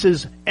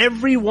releases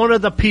every one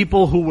of the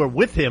people who were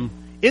with him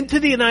into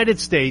the United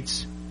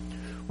States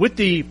with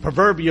the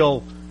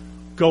proverbial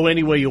go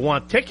anywhere you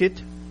want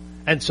ticket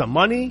and some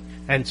money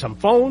and some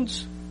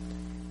phones.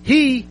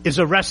 He is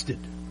arrested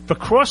for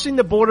crossing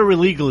the border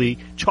illegally,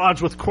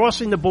 charged with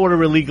crossing the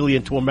border illegally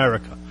into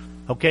America.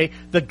 Okay?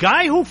 The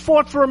guy who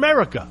fought for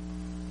America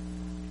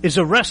is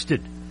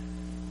arrested.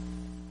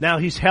 Now,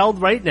 he's held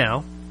right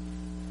now,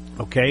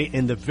 okay,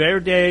 in the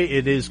Verde,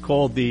 it is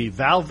called the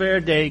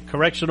Valverde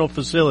Correctional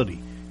Facility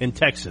in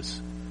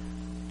Texas.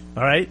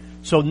 All right?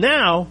 So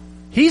now,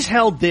 he's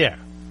held there.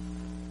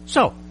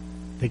 So,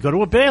 they go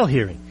to a bail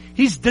hearing.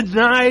 He's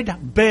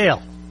denied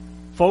bail.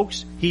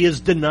 Folks, he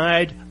is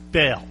denied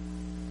bail.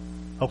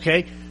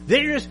 Okay?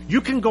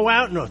 You can go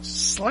out and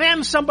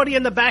slam somebody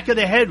in the back of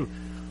the head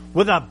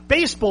with a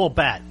baseball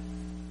bat,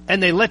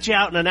 and they let you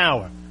out in an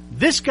hour.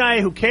 This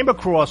guy who came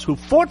across, who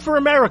fought for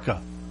America,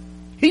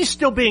 he's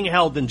still being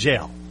held in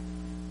jail.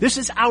 This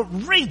is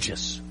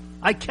outrageous.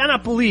 I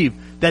cannot believe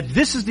that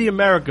this is the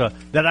America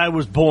that I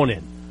was born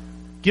in.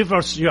 Give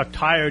us, you're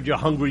tired, you're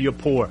hungry, you're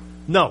poor.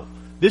 No,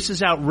 this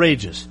is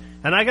outrageous.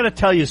 And I got to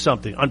tell you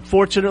something.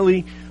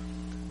 Unfortunately,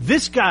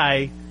 this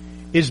guy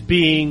is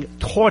being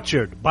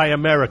tortured by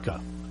America.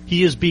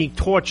 He is being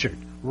tortured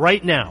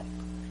right now.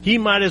 He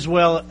might as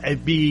well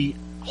be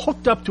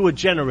hooked up to a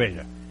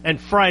generator and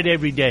fried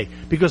every day,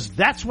 because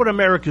that's what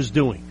America's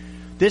doing.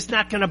 There's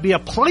not going to be a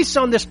place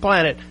on this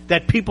planet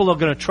that people are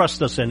going to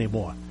trust us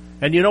anymore.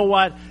 And you know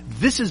what?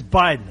 This is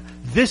Biden.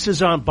 This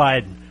is on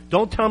Biden.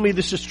 Don't tell me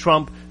this is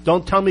Trump.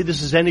 Don't tell me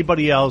this is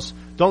anybody else.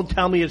 Don't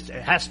tell me it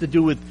has to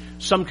do with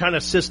some kind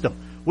of system.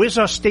 Where's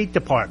our State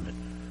Department?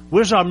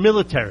 Where's our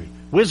military?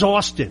 Where's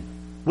Austin?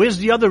 Where's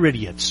the other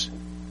idiots?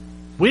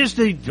 Where's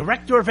the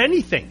director of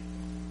anything?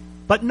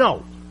 But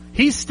no,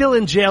 he's still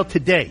in jail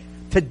today.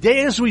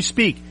 Today as we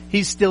speak,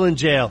 he's still in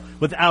jail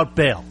without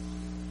bail.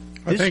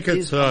 I think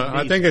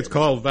it's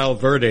called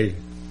Valverde.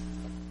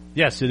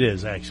 Yes, it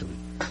is, actually.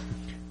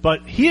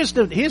 But here's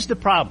the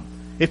problem.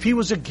 If he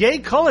was a gay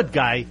colored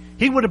guy,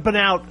 he would have been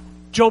out.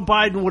 Joe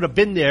Biden would have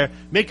been there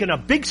making a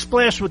big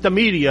splash with the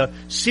media.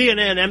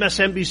 CNN,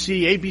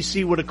 MSNBC,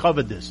 ABC would have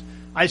covered this.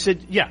 I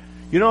said, yeah,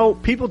 you know,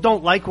 people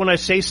don't like when I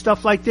say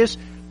stuff like this,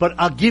 but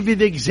I'll give you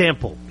the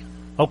example.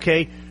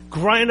 Okay?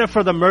 Griner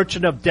for the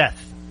Merchant of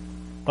Death.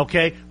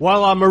 Okay?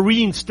 While our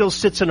Marine still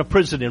sits in a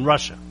prison in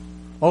Russia.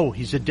 Oh,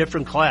 he's a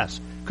different class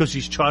because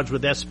he's charged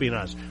with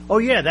espionage. Oh,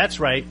 yeah, that's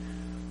right.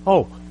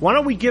 Oh, why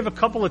don't we give a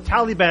couple of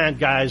Taliban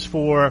guys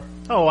for,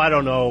 I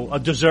don't know, a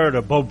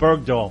deserter, Bo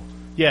Bergdahl.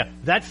 Yeah,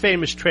 that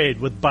famous trade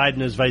with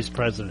Biden as vice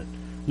president.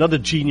 Another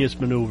genius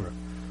maneuver.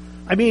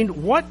 I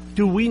mean, what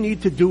do we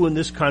need to do in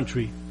this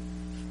country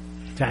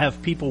to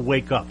have people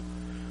wake up?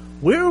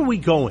 Where are we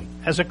going?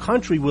 As a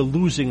country, we're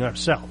losing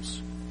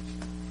ourselves.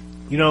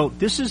 You know,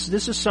 this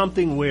is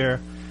something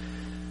where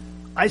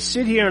I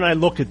sit here and I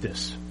look at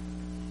this.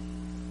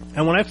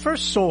 And when I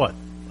first saw it,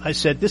 I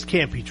said, this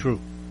can't be true.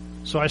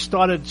 So I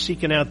started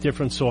seeking out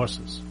different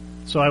sources.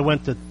 So I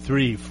went to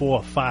 3,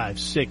 4, 5,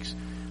 6.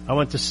 I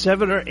went to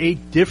 7 or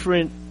 8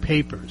 different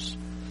papers,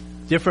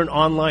 different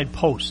online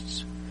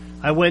posts.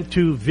 I went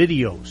to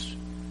videos.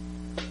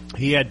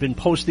 He had been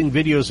posting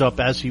videos up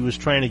as he was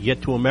trying to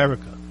get to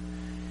America.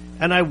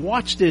 And I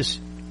watched this,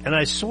 and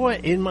I saw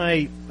it in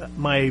my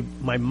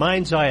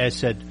mind's eye. I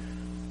said,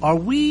 are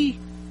we,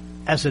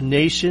 as a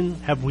nation,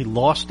 have we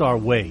lost our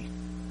way?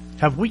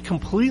 Have we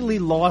completely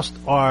lost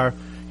our...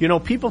 You know,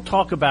 people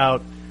talk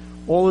about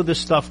all of this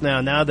stuff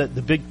now that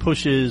the big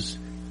push is,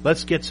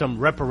 let's get some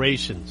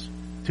reparations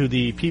to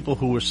the people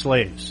who were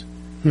slaves.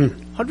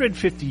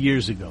 150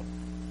 years ago.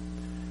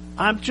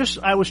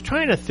 I was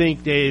trying to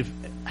think, Dave,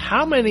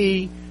 how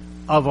many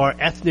of our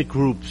ethnic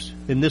groups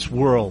in this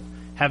world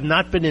have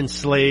not been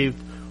enslaved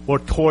or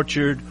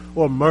tortured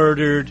or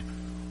murdered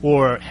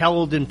or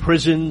held in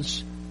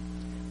prisons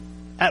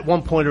at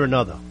one point or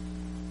another?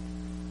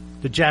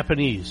 The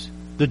Japanese,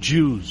 the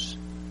Jews,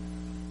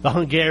 the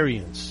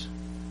Hungarians,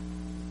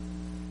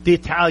 the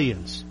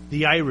Italians,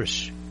 the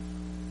Irish.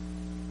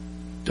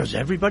 Does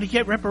everybody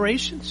get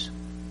reparations?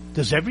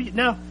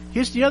 Now,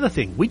 here's the other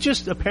thing. We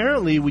just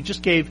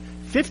gave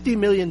 $50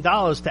 million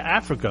to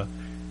Africa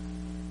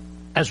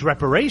as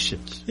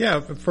reparations.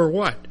 Yeah, for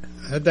what?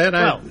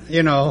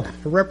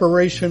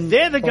 Reparation.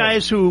 They're the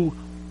guys who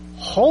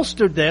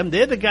holstered them.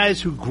 They're the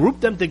guys who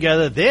grouped them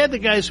together. They're the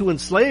guys who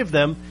enslaved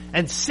them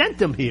and sent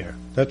them here.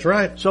 That's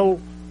right. So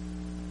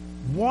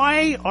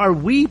why are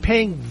we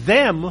paying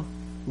them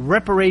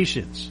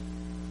reparations?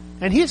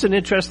 And here's an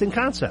interesting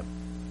concept.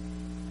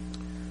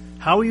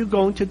 How are you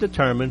going to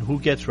determine who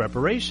gets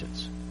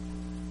reparations?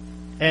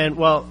 And,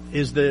 well,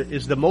 is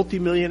the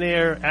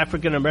multimillionaire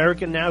African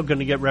American now going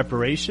to get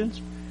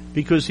reparations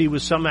because he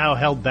was somehow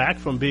held back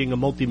from being a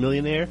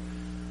multimillionaire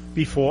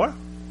before?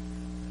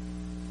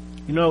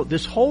 You know,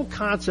 this whole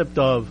concept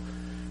of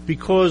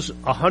because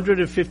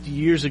 150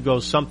 years ago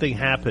something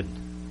happened,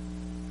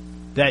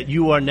 that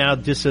you are now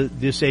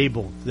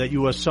disabled, that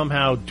you are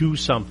somehow do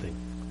something.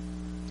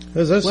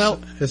 Is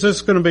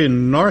this going to be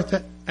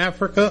North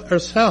Africa or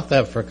South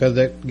Africa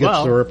that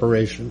gets the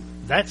reparation?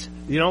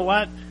 You know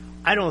what?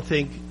 I don't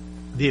think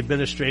the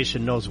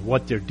administration knows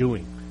what they're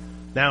doing.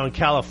 Now in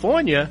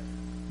California,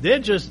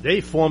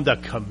 they formed a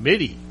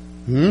committee,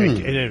 an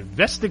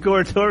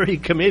investigatory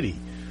committee.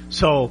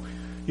 So,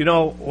 you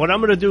know, what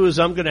I'm going to do is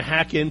I'm going to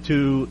hack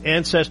into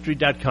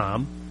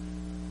Ancestry.com,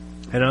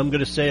 and I'm going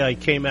to say I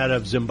came out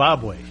of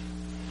Zimbabwe.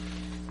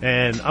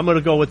 And I'm going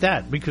to go with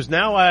that, because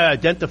now I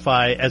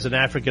identify as an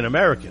African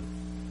American.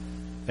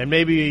 And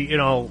maybe, you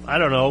know, I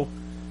don't know,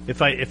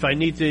 if I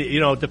need to, you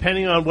know,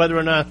 depending on whether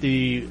or not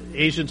the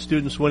Asian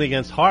students win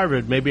against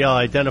Harvard, maybe I'll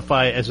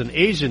identify as an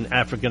Asian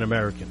African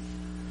American.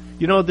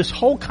 You know, this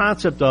whole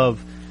concept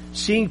of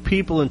seeing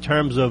people in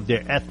terms of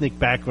their ethnic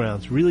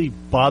backgrounds really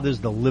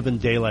bothers the living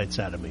daylights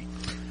out of me.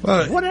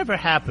 Well, whatever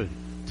happened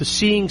to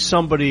seeing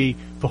somebody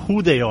for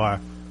who they are,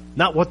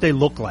 not what they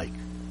look like?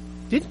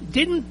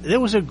 Didn't there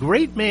was a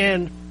great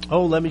man,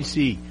 let me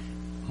see,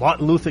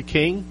 Martin Luther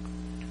King,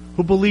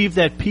 who believed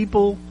that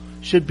people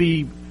should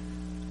be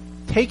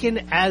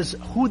taken as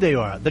who they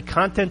are, the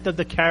content of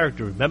the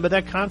character. Remember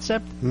that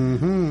concept?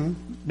 Mm-hmm.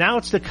 Now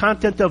it's the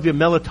content of your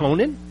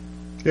melatonin?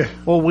 Yeah.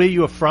 Or where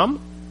you're from?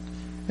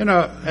 You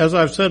know, as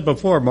I've said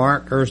before,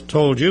 Mark, or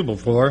told you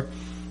before,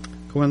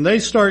 when they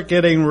start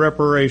getting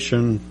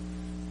reparation,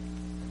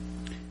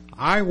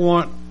 I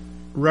want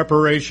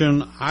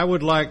reparation. I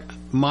would like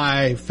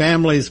my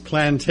family's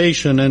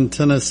plantation in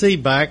Tennessee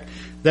back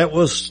that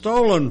was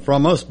stolen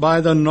from us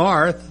by the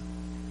North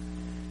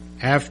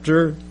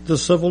after the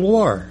Civil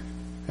War.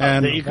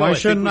 And why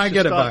shouldn't I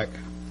get it back?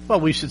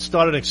 Well, we should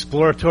start an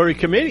exploratory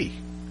committee.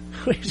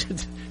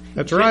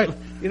 That's right.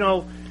 You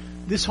know,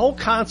 this whole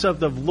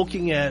concept of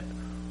looking at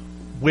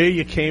where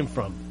you came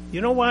from. You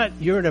know what?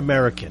 You're an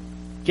American.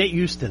 Get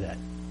used to that.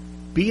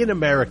 Be an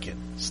American.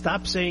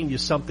 Stop saying you're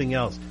something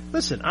else.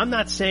 Listen, I'm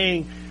not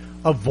saying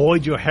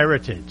avoid your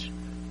heritage.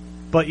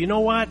 But you know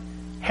what?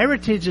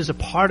 Heritage is a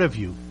part of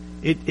you.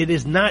 It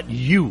is not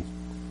you.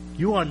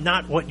 You are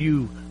not what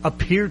you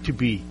appear to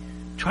be.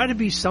 Try to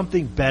be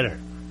something better.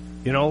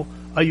 You know,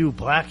 are you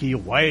black? Are you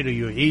white? Are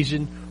you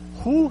Asian?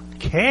 Who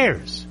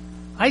cares?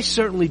 I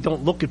certainly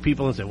don't look at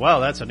people and say,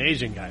 well, that's an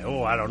Asian guy.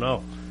 Oh, I don't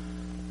know.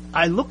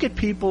 I look at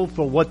people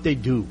for what they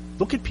do.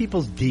 Look at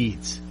people's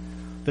deeds.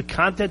 The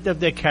content of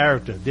their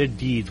character, their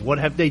deeds. What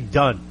have they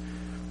done?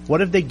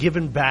 What have they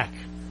given back?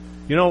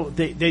 You know,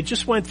 they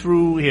just went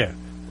through here.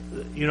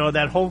 You know,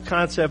 that whole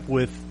concept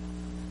with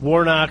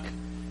Warnock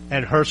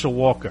and Herschel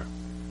Walker.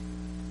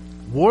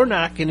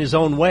 Warnock, in his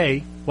own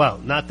way, well,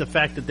 not the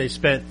fact that they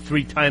spent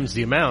 3 times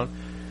the amount,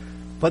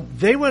 but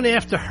they went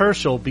after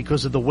Herschel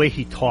because of the way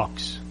he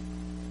talks.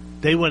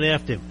 They went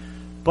after him.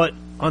 But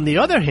on the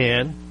other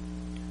hand,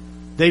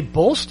 they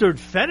bolstered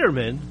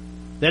Fetterman,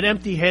 that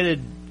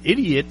empty-headed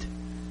idiot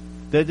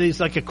that is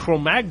like a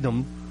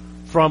Cro-Magnon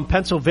from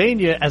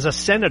Pennsylvania, as a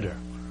senator.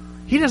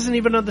 He doesn't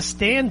even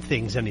understand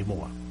things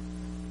anymore.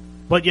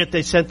 But yet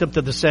they sent him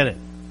to the Senate.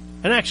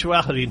 In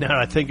actuality, now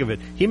I think of it,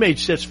 he made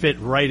just fit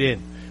right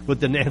in with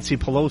the Nancy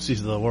Pelosi's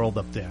of the world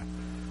up there.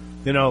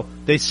 You know,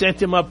 they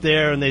sent him up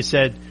there and they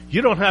said,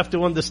 you don't have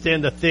to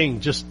understand a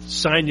thing, just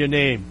sign your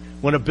name.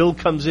 When a bill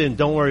comes in,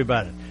 don't worry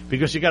about it,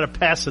 because you got to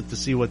pass it to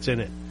see what's in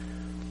it.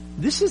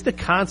 This is the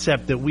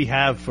concept that we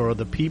have for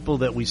the people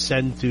that we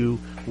send to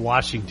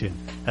Washington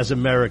as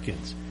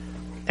Americans.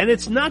 And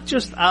it's not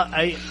just,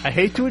 I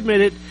hate to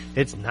admit it,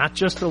 it's not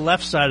just the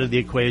left side of the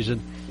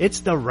equation,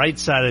 it's the right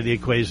side of the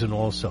equation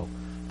also.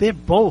 They're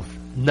both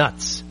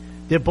nuts.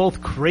 They're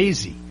both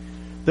crazy.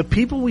 The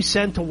people we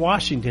send to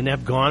Washington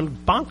have gone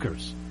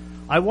bonkers.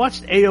 I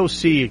watched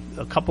AOC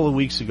a couple of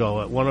weeks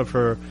ago at one of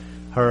her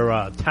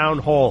town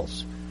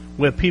halls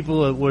where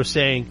people were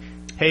saying,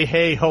 hey,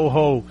 hey, ho,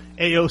 ho,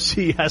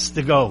 AOC has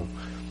to go.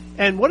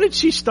 And what did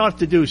she start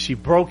to do? She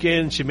broke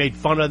in, she made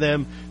fun of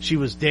them, she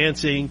was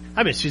dancing.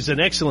 I mean, she's an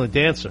excellent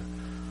dancer.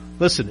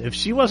 Listen, if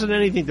she wasn't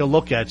anything to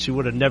look at, she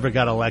would have never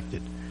got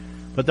elected.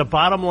 But the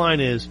bottom line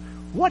is,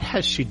 what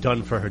has she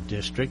done for her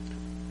district?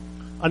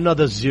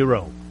 Another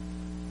zero.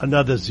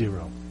 Another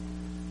zero.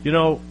 You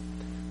know,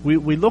 we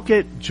look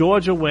at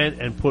Georgia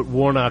went and put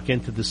Warnock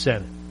into the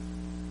Senate,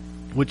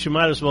 which you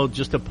might as well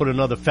just have put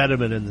another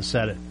Fetterman in the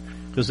Senate,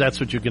 because that's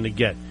what you're going to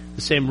get.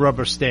 The same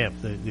rubber stamp,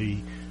 the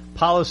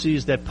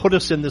policies that put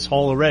us in this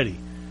hole already.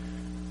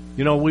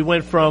 You know, we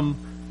went from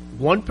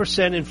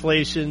 1%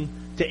 inflation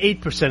to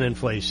 8%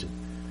 inflation.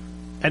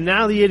 And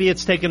now the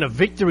idiot's taking a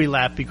victory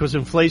lap because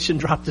inflation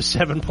dropped to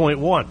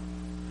 7.1.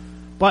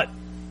 But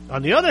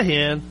on the other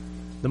hand,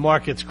 the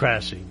market's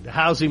crashing. The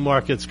housing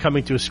market's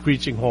coming to a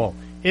screeching halt.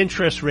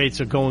 Interest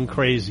rates are going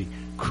crazy.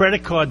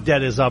 Credit card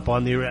debt is up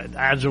on your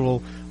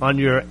actual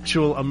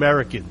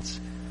Americans.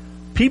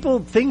 People,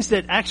 things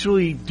that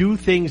actually do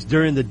things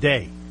during the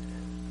day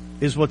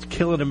is what's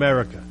killing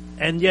America.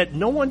 And yet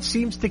no one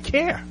seems to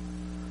care.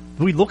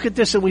 We look at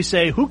this and we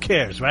say, who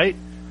cares, right?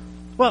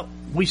 Well,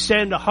 we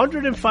send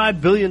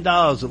 $105 billion,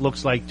 it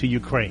looks like, to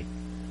Ukraine.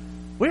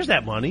 Where's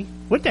that money?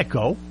 Where'd that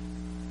go?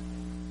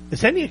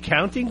 Is any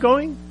accounting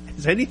going?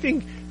 Is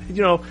anything,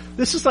 you know,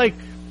 this is like,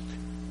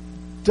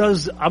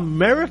 does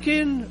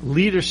American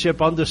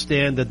leadership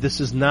understand that this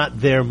is not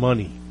their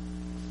money?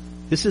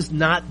 This is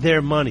not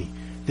their money.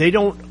 They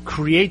don't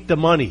create the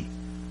money.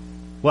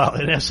 Well,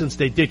 in essence,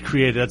 they did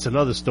create it. That's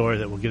another story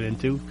that we'll get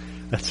into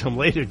at some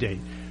later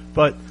date.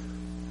 But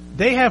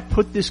they have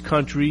put this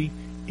country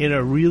in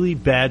a really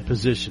bad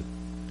position.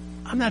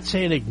 I'm not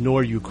saying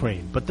ignore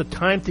Ukraine, but the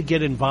time to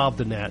get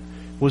involved in that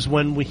was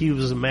when he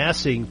was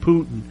amassing,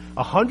 Putin,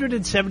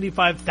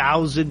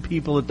 175,000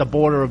 people at the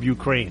border of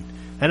Ukraine.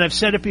 And I've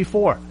said it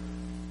before.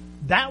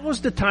 That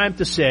was the time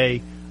to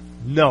say,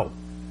 no,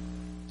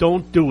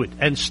 don't do it,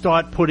 and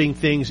start putting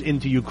things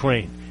into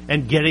Ukraine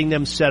and getting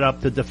them set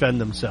up to defend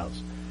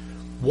themselves.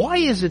 Why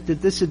is it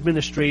that this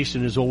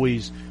administration is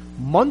always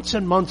months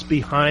and months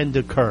behind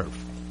the curve?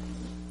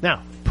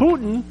 Now,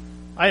 Putin,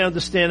 I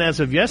understand as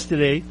of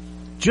yesterday,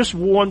 just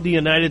warned the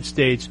United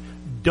States,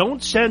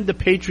 don't send the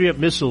Patriot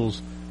missiles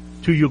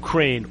to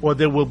Ukraine or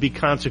there will be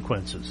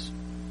consequences.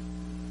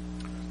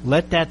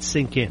 Let that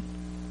sink in.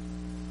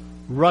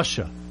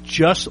 Russia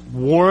just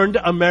warned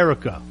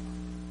America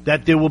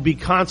that there will be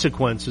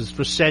consequences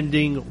for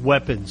sending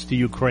weapons to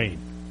Ukraine.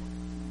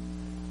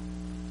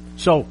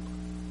 So,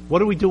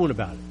 what are we doing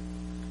about it?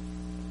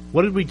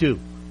 What did we do?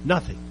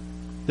 Nothing.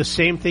 The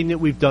same thing that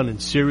we've done in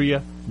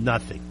Syria,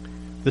 nothing.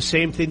 The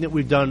same thing that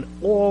we've done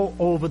all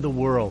over the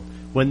world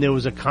when there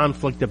was a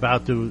conflict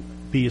about to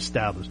be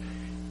established.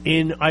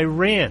 In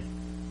Iran,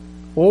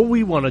 all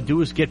we want to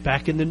do is get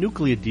back in the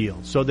nuclear deal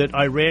so that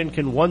Iran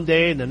can one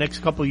day in the next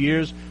couple of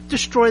years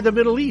destroy the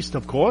Middle East,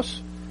 of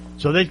course,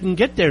 so they can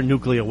get their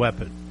nuclear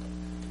weapon.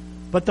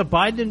 But the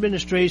Biden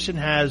administration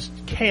has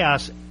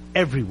chaos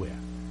everywhere.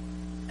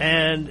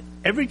 And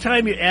every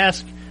time you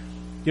ask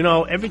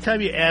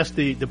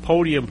the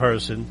podium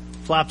person,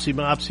 Flopsy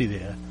Mopsy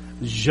there,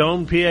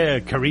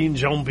 Karine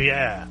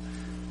Jean-Pierre,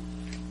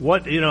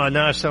 What,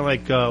 now I sound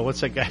like,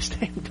 what's that guy's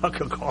name?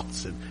 Tucker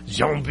Carlson.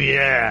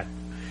 Jean-Pierre.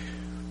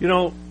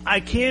 I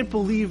can't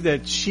believe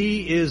that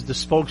she is the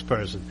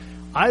spokesperson.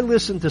 I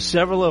listened to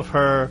several of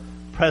her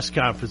press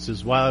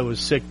conferences while I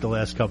was sick the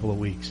last couple of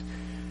weeks.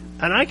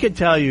 And I can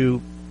tell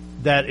you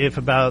that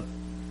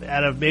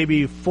out of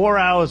maybe 4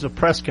 hours of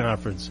press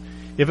conference,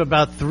 if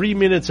about 3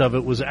 minutes of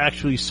it was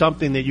actually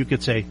something that you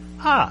could say,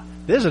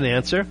 there's an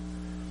answer.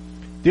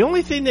 The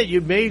only thing that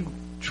you may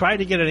try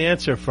to get an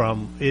answer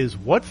from is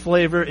what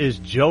flavor is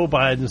Joe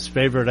Biden's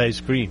favorite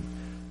ice cream?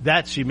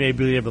 That she may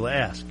be able to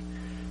ask.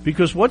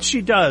 Because what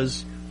she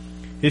does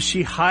is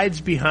she hides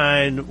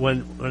behind,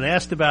 when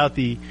asked about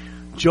the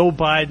Joe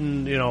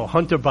Biden,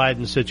 Hunter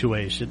Biden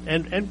situation.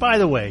 And by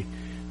the way,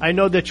 I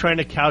know they're trying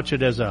to couch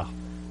it as a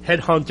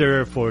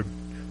headhunter for,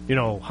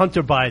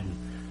 Hunter Biden.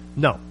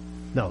 No.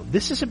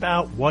 This is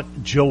about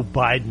what Joe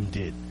Biden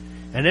did.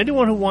 And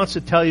anyone who wants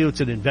to tell you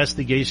it's an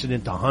investigation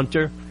into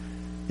Hunter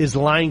is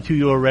lying to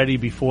you already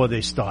before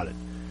they started.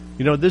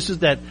 This is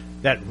that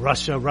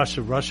Russia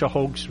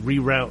hoax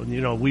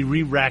reroute. We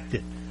re-racked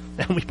it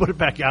and we put it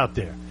back out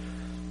there.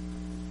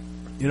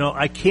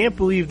 I can't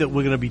believe that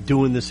we're going to be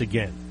doing this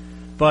again.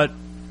 But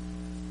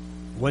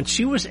when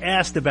she was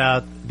asked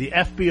about the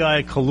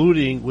FBI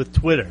colluding with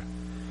Twitter,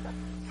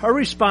 her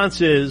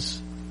response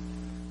is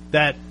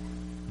that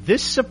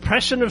this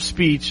suppression of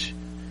speech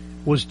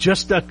was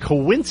just a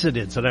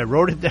coincidence, and I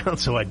wrote it down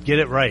so I'd get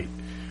it right.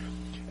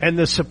 And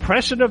the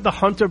suppression of the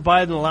Hunter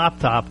Biden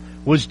laptop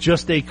was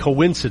just a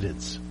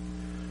coincidence.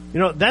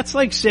 That's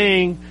like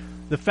saying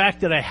the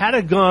fact that I had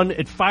a gun,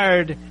 it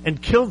fired,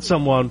 and killed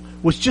someone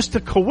was just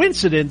a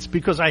coincidence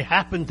because I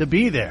happened to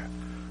be there.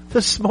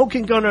 The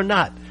smoking gun or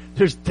not,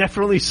 there's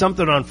definitely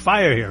something on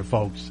fire here,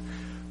 folks.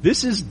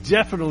 This is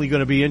definitely going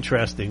to be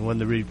interesting when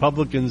the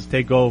Republicans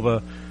take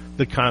over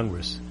the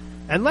Congress.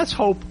 And let's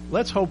hope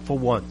for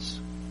once.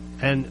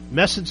 And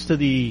message to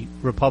the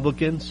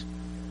Republicans,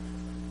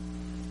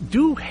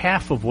 do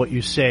half of what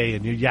you say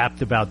and you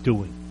yapped about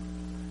doing.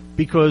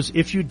 Because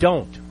if you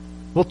don't,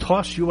 we'll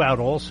toss you out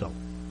also.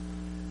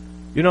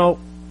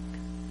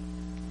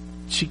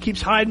 She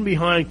keeps hiding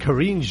behind,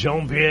 Karine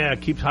Jean-Pierre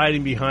keeps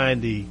hiding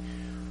behind the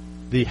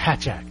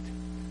Hatch Act.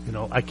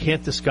 I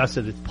can't discuss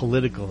it. It's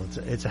political.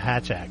 It's a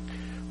Hatch Act.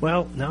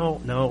 Well,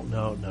 no.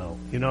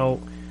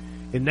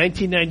 In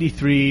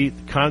 1993,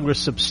 Congress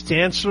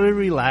substantially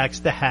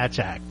relaxed the Hatch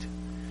Act.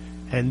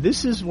 And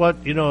this is what,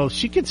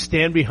 she could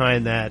stand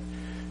behind that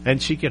and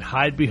she could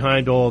hide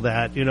behind all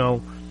that,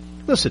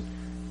 Listen,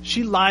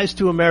 she lies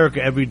to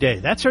America every day.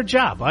 That's her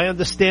job. I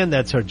understand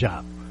that's her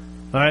job.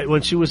 All right.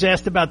 When she was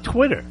asked about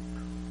Twitter,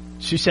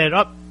 she said,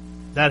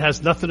 that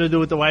has nothing to do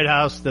with the White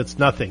House. That's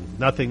nothing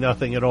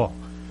at all.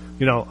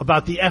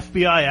 About the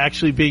FBI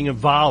actually being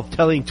involved,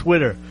 telling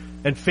Twitter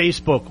and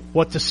Facebook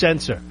what to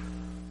censor.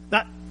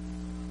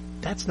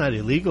 That's not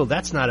illegal.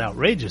 That's not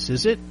outrageous,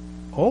 is it?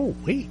 Oh,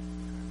 wait.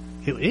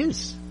 It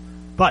is.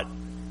 But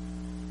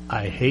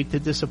I hate to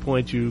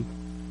disappoint you.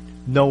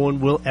 No one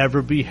will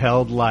ever be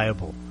held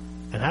liable.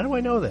 And how do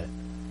I know that?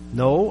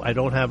 No, I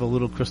don't have a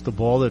little crystal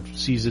ball that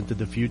sees into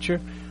the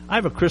future. I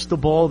have a crystal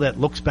ball that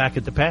looks back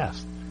at the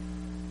past.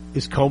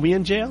 Is Comey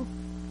in jail?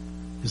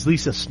 Is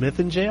Lisa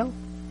Smith in jail?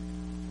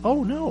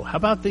 Oh, no. How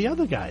about the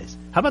other guys?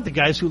 How about the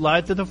guys who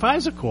lied to the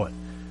FISA court?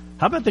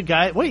 How about the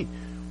guy... Wait,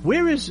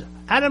 where is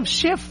Adam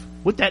Schiff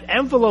with that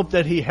envelope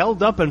that he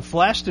held up and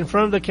flashed in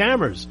front of the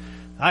cameras?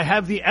 I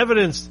have the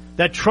evidence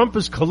that Trump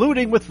is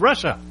colluding with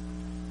Russia.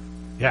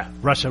 Yeah,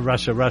 Russia.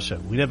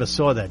 We never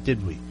saw that,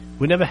 did we?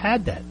 We never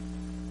had that.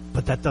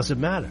 But that doesn't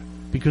matter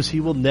because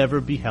he will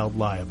never be held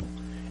liable.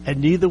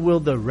 And neither will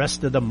the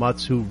rest of the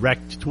mutts who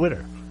wrecked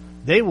Twitter.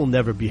 They will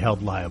never be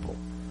held liable.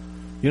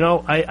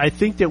 I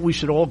think that we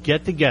should all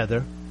get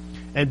together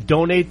and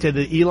donate to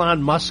the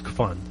Elon Musk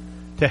Fund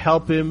to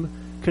help him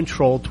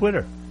control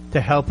Twitter,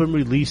 to help him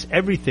release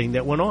everything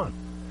that went on.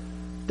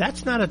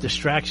 That's not a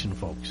distraction,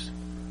 folks.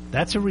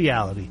 That's a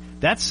reality.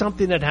 That's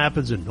something that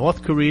happens in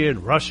North Korea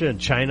and Russia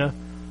and China.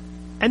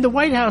 And the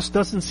White House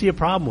doesn't see a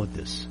problem with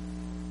this.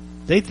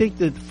 They think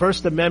that the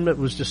First Amendment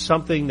was just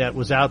something that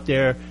was out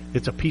there.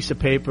 It's a piece of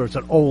paper. It's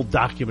an old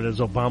document, as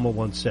Obama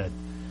once said.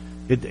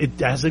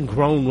 It hasn't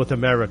grown with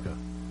America.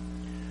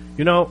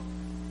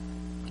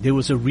 There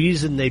was a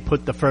reason they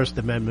put the First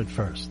Amendment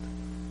first.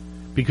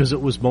 Because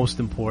it was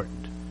most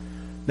important.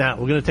 Now,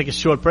 we're going to take a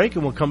short break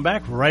and we'll come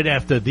back right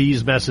after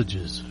these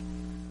messages.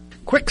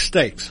 Quick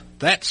Stakes.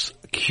 That's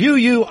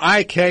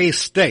QUIK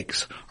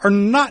Stakes are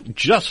not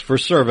just for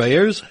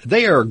surveyors.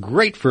 They are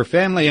great for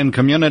family and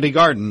community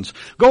gardens.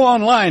 Go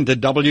online to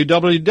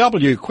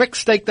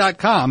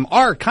www.quickstake.com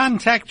or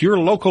contact your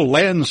local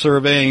land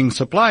surveying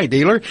supply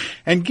dealer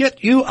and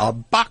get you a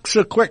box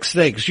of Quick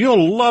Stakes.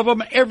 You'll love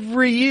them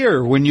every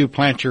year when you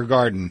plant your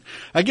garden.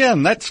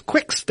 Again, that's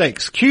Quick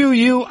Stakes,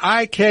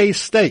 QUIK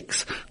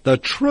Stakes, the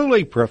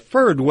truly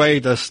preferred way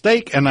to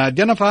stake and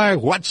identify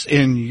what's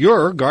in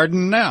your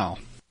garden now.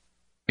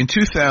 In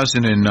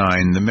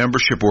 2009, the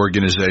membership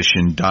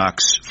organization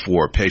Docs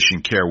for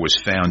Patient Care was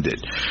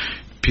founded.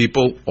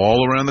 People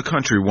all around the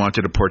country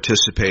wanted to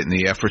participate in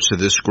the efforts of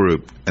this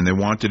group, and they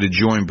wanted to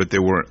join, but they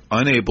were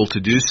unable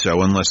to do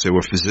so unless they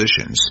were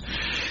physicians.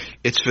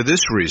 It's for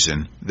this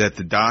reason that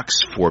the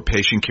Docs for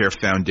Patient Care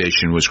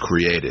Foundation was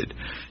created.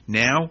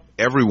 Now,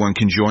 everyone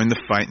can join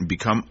the fight and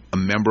become a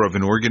member of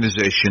an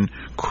organization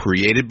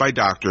created by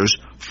doctors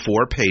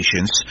for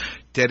patients,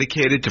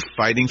 dedicated to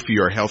fighting for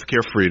your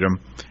healthcare freedom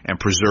and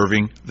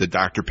preserving the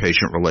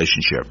doctor-patient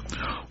relationship.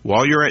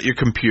 While you're at your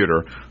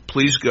computer,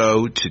 please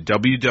go to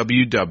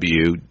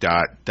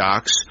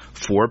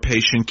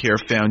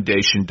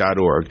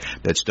www.docs4patientcarefoundation.org.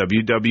 That's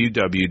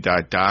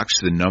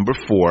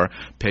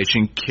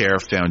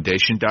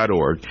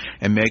www.docs4patientcarefoundation.org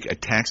and make a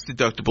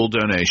tax-deductible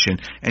donation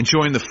and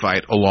join the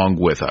fight along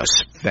with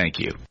us. Thank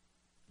you.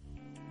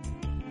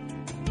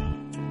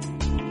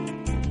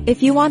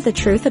 If you want the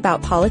truth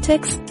about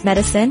politics,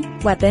 medicine,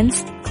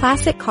 weapons,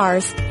 classic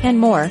cars, and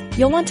more,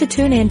 you'll want to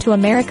tune in to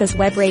America's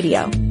Web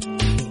Radio.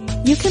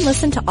 You can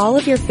listen to all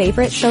of your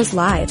favorite shows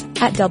live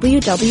at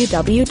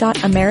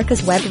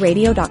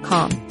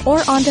www.americaswebradio.com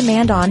or on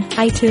demand on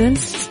iTunes,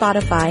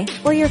 Spotify,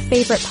 or your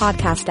favorite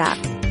podcast app.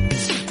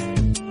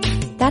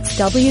 That's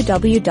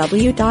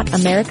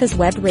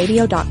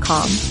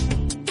www.americaswebradio.com.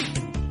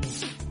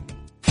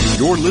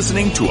 You're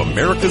listening to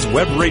America's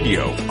Web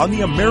Radio on the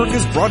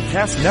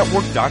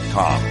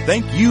AmericasBroadcastNetwork.com.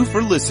 Thank you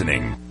for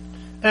listening.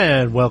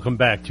 And welcome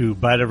back to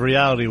Bite of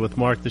Reality with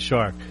Mark the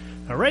Shark.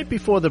 Now, right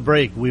before the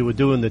break, we were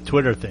doing the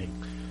Twitter thing.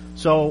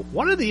 So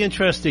one of the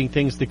interesting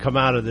things to come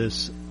out of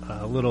this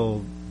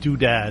little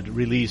doodad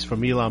release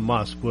from Elon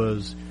Musk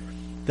was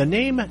the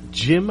name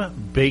Jim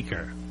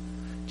Baker.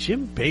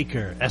 Jim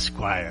Baker,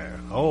 Esquire.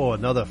 Oh,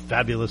 another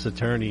fabulous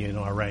attorney in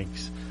our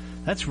ranks.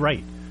 That's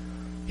right.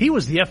 He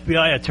was the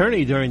FBI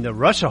attorney during the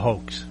Russia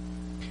hoax.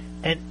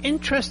 And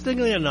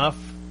interestingly enough,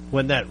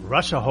 when that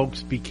Russia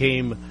hoax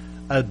became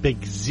a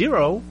big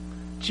zero,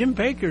 Jim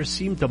Baker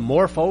seemed to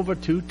morph over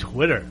to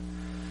Twitter.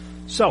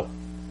 So,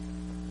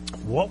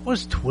 what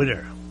was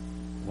Twitter?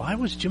 Why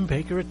was Jim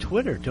Baker at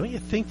Twitter? Don't you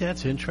think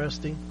that's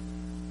interesting?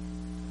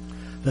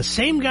 The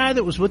same guy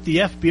that was with the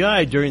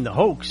FBI during the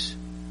hoax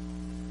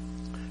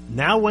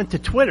now went to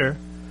Twitter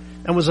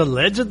and was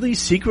allegedly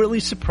secretly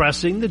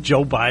suppressing the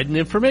Joe Biden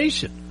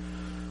information.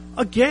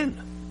 Again,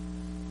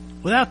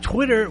 without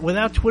Twitter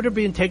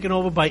being taken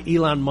over by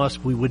Elon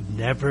Musk, we would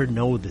never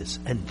know this.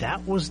 And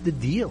that was the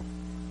deal.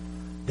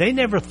 They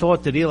never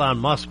thought that Elon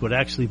Musk would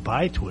actually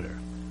buy Twitter.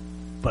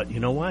 But you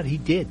know what? He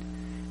did.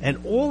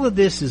 And all of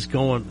this is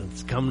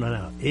it's coming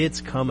out. It's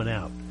coming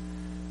out.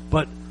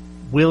 But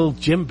will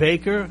Jim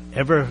Baker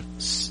ever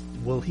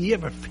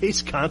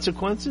face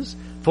consequences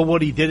for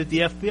what he did at the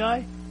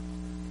FBI?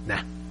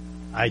 Nah,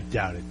 I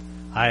doubt it.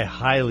 I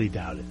highly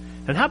doubt it.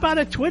 And how about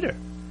at Twitter?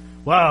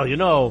 Well,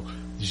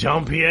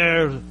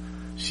 Jean-Pierre,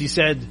 she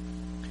said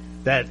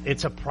that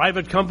it's a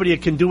private company.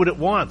 It can do what it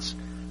wants.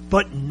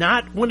 But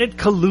not when it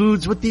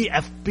colludes with the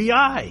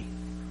FBI.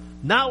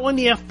 Not when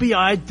the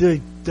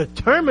FBI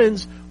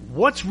determines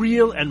what's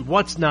real and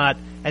what's not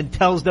and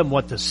tells them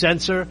what to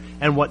censor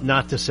and what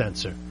not to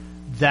censor.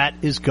 That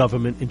is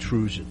government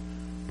intrusion.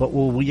 But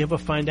will we ever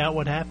find out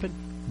what happened?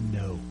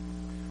 No.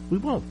 We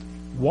won't.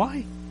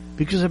 Why?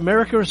 Because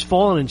America has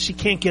fallen and she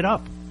can't get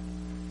up.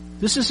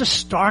 This is a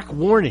stark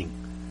warning.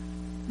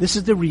 This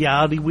is the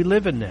reality we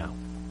live in now.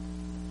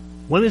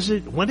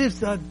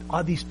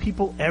 Are these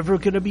people ever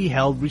going to be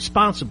held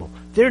responsible?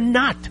 They're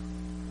not.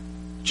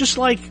 Just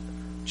like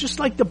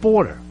the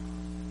border.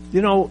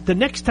 The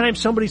next time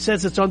somebody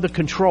says it's under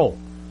control,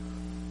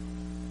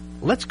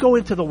 let's go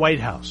into the White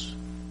House.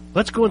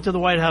 Let's go into the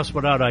White House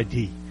without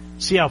ID.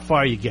 See how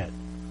far you get.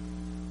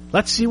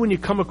 Let's see when you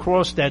come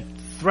across that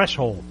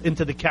threshold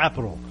into the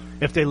Capitol,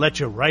 if they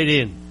let you right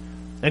in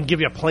and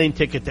give you a plane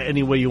ticket to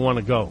anywhere you want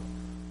to go.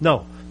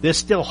 No, they're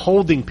still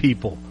holding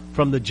people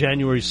from the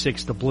January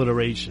 6th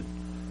obliteration.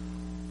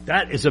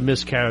 That is a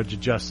miscarriage of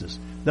justice.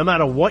 No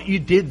matter what you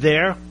did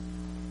there,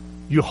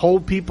 you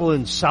hold people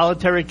in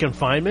solitary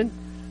confinement.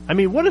 I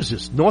mean, what is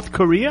this, North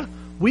Korea?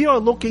 We are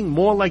looking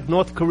more like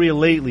North Korea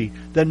lately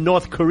than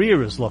North Korea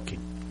is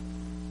looking.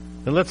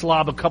 And let's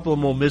lob a couple of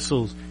more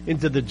missiles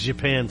into the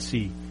Japan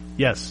Sea.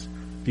 Yes,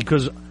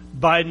 because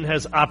Biden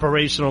has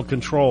operational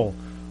control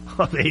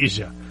of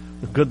Asia.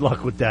 Good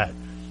luck with that.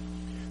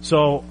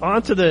 So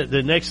on to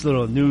the next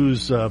little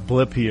news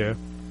blip here.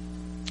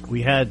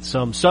 We had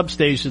some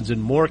substations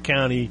in Moore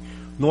County,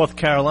 North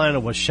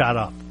Carolina, was shot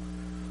up.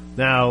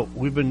 Now,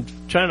 we've been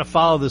trying to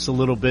follow this a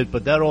little bit,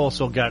 but that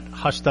also got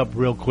hushed up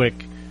real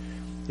quick.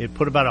 It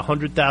put about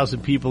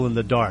 100,000 people in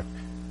the dark.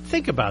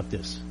 Think about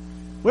this.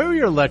 Where are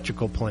your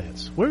electrical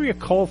plants? Where are your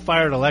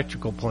coal-fired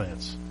electrical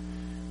plants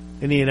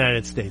in the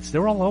United States?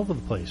 They're all over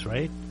the place,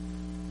 right?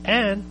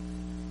 And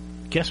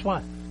guess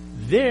what?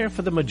 They're,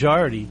 for the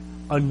majority,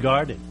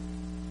 unguarded.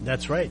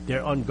 That's right,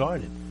 they're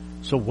unguarded.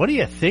 So what do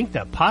you think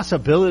the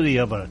possibility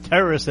of a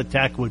terrorist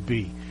attack would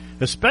be?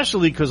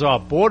 Especially because our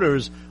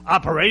border's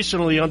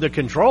operationally under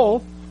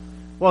control.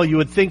 Well, you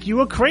would think you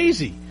were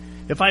crazy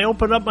if I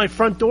opened up my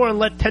front door and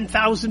let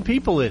 10,000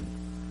 people in.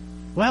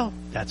 Well,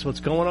 that's what's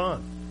going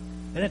on.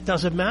 And it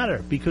doesn't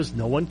matter because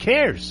no one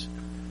cares.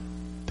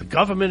 The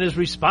government is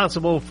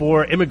responsible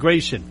for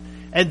immigration.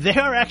 And they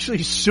are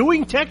actually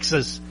suing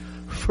Texas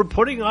for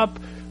putting up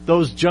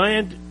those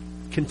giant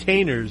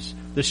containers,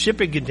 the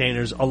shipping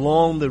containers,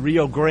 along the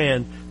Rio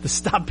Grande to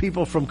stop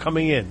people from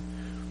coming in.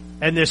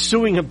 And they're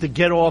suing them to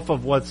get off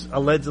of what's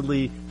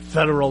allegedly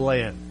federal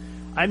land.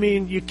 I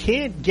mean, you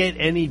can't get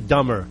any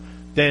dumber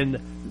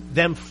than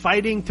them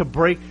fighting to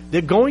break.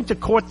 They're going to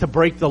court to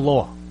break the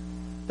law.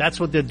 That's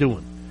what they're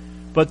doing.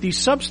 But these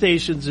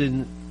substations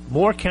in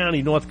Moore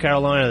County, North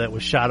Carolina, that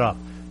was shot up,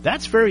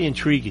 that's very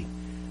intriguing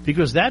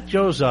because that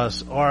shows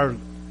us our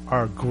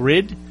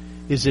grid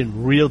is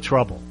in real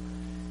trouble.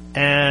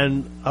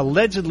 And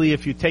allegedly,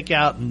 if you take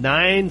out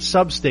 9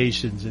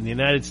 substations in the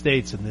United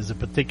States, and there's a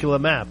particular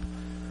map,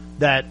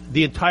 that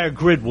the entire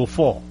grid will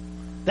fall.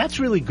 That's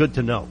really good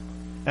to know.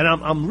 And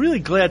I'm really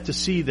glad to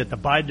see that the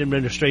Biden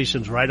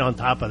administration's right on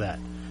top of that.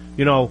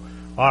 You know,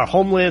 our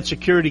Homeland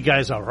Security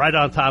guys are right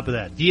on top of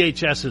that.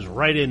 DHS is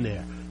right in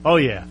there. Oh,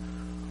 yeah.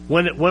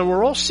 When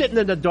we're all sitting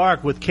in the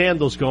dark with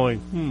candles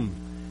going,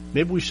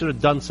 maybe we should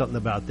have done something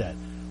about that.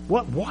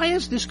 Why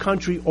is this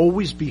country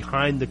always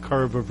behind the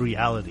curve of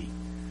reality?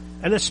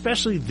 And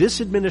especially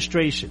this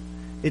administration.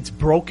 It's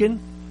broken.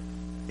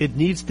 It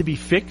needs to be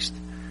fixed.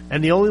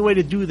 And the only way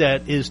to do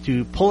that is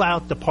to pull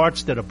out the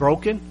parts that are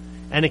broken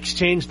and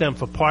exchange them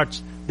for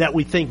parts that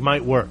we think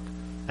might work.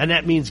 And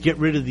that means get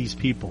rid of these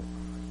people.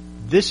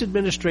 This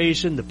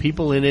administration, the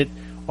people in it,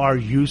 are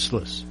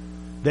useless.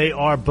 They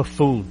are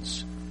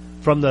buffoons.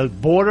 From the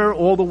border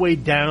all the way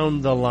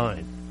down the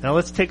line. Now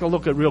let's take a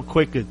look at real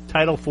quick at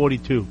Title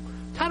 42.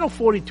 Title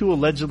 42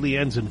 allegedly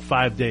ends in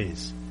 5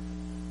 days.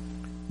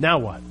 Now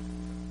what?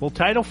 Well,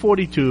 Title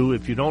 42,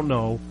 if you don't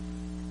know,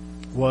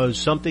 was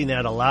something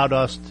that allowed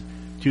us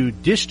to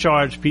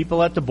discharge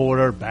people at the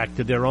border back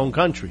to their own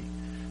country.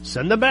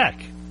 Send them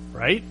back,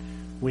 right?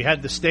 We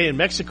had the stay in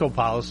Mexico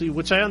policy,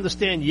 which I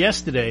understand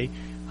yesterday,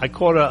 I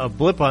caught a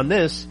blip on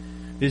this,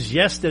 is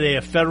yesterday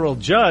a federal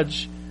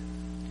judge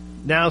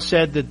now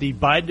said that the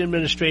Biden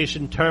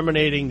administration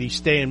terminating the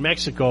stay in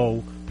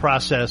Mexico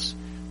process,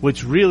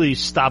 which really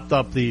stopped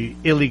up the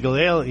illegal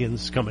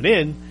aliens coming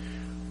in,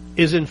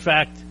 is in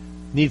fact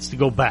needs to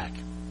go back.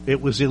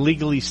 It was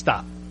illegally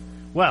stopped.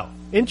 Well,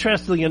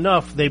 interestingly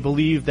enough, they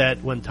believe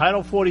that when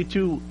Title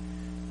 42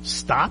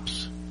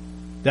 stops,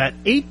 that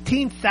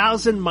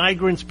 18,000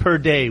 migrants per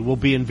day will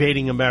be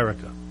invading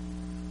America.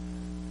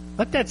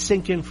 Let that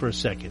sink in for a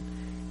second.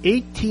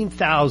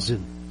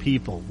 18,000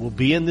 people will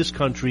be in this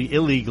country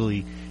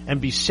illegally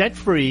and be set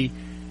free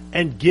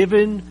and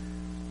given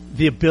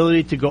the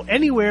ability to go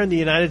anywhere in the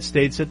United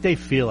States that they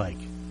feel like.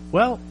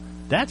 Well,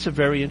 that's a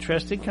very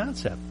interesting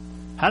concept.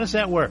 How does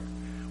that work?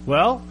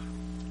 Well,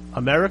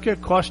 America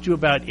cost you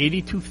about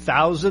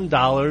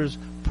 $82,000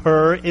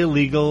 per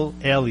illegal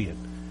alien.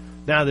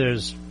 Now,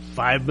 there's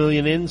 5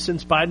 million in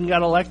since Biden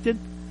got elected.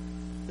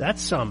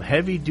 That's some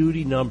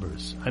heavy-duty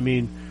numbers. I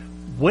mean,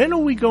 when are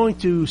we going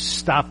to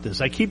stop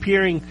this? I keep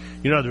hearing,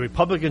 the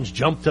Republicans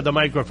jump to the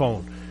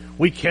microphone.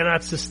 We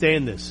cannot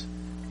sustain this.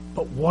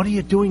 But what are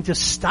you doing to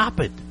stop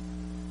it?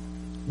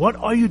 What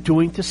are you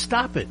doing to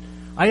stop it?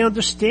 I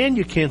understand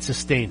you can't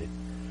sustain it.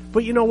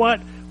 But you know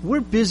what?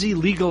 We're busy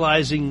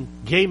legalizing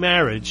gay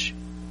marriage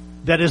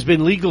that has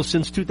been legal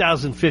since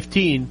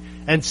 2015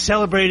 and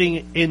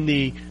celebrating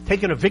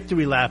taking a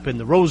victory lap in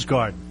the Rose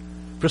Garden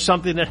for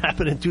something that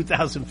happened in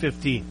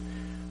 2015.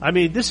 I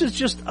mean, this is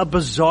just a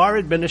bizarre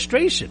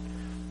administration.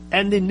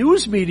 And the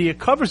news media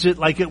covers it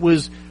like it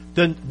was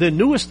the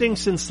newest thing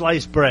since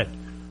sliced bread.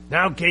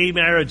 Now gay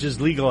marriage is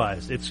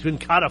legalized. It's been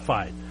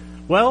codified.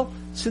 Well,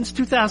 since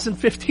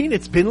 2015,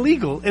 it's been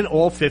legal in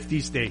all 50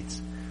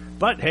 states.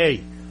 But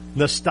hey,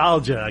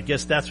 nostalgia, I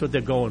guess that's what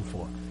they're going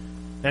for.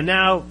 And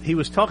now he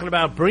was talking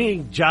about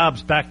bringing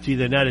jobs back to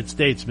the United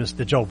States,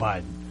 Mr. Joe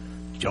Biden.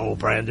 Joe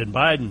Brandon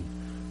Biden.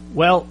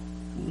 Well,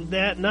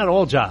 not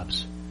all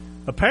jobs.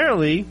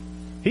 Apparently,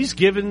 he's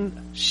given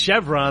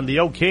Chevron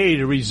the okay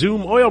to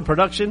resume oil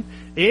production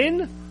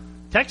in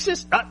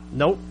Texas?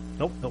 Nope.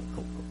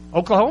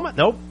 Oklahoma?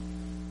 Nope.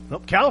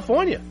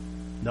 California?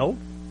 Nope.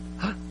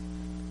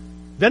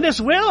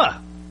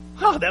 Venezuela?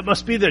 Oh, that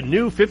must be the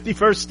new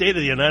 51st state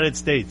of the United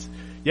States.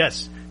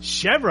 Yes,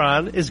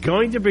 Chevron is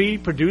going to be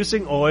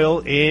producing oil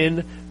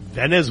in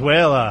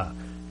Venezuela.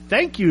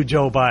 Thank you,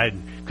 Joe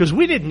Biden, because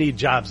we didn't need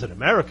jobs in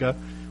America.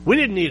 We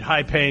didn't need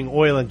high-paying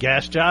oil and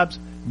gas jobs.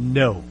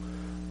 No,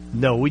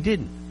 we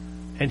didn't.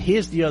 And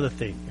here's the other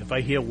thing. If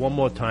I hear one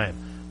more time,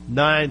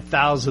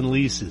 9,000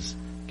 leases.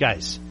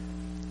 Guys,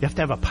 you have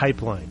to have a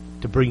pipeline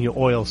to bring your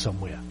oil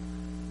somewhere.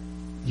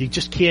 You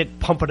just can't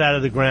pump it out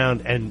of the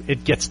ground and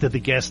it gets to the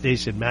gas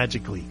station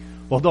magically.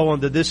 Although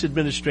under this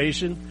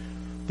administration,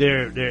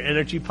 their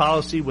energy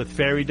policy with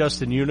fairy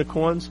dust and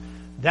unicorns,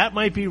 that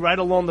might be right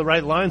along the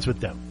right lines with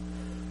them.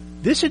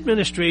 This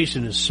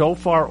administration is so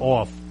far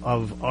off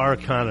of our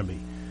economy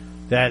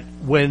that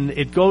when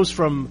it goes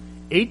from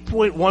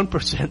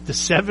 8.1% to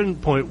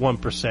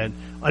 7.1%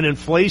 on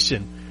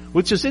inflation,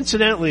 which is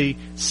incidentally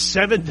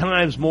 7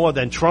 times more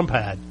than Trump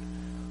had,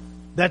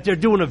 that they're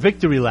doing a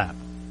victory lap.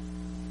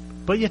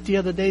 But yet the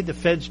other day, the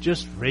Feds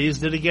just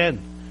raised it again,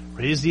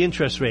 raised the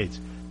interest rates.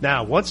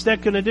 Now, what's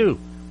that going to do?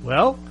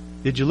 Well,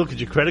 did you look at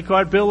your credit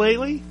card bill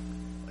lately?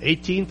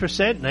 18%,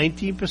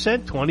 19%,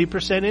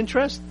 20%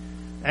 interest?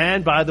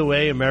 And by the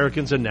way,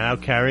 Americans are now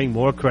carrying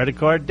more credit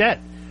card debt.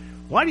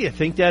 Why do you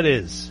think that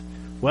is?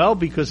 Well,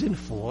 because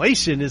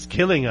inflation is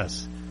killing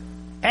us.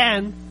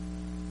 And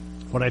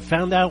what I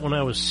found out when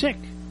I was sick,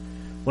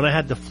 when I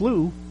had the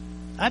flu,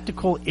 I had to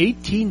call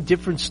 18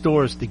 different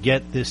stores to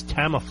get this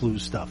Tamiflu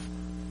stuff.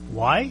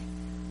 Why?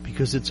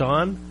 Because it's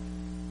on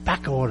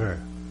back order.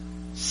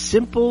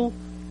 Simple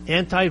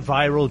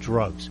antiviral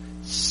drugs.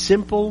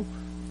 Simple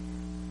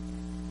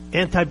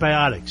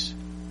antibiotics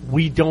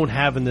we don't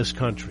have in this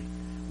country.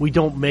 We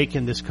don't make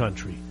in this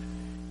country.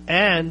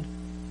 And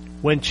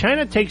when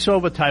China takes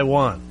over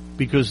Taiwan,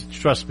 because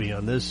trust me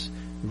on this,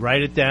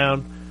 write it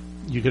down.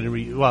 You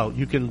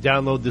can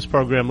download this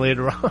program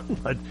later on,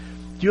 but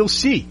you'll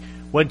see.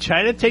 When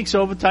China takes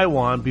over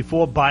Taiwan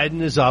before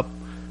Biden is up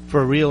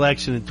for a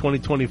re-election in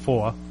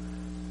 2024,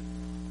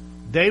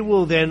 they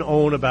will then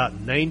own about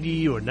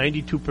 90 or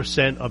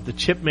 92% of the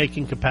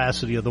chip-making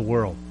capacity of the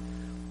world.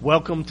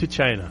 Welcome to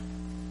China.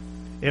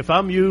 If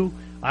I'm you,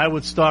 I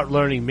would start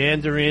learning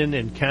Mandarin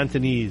and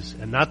Cantonese,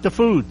 and not the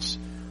foods,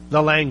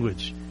 the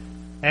language.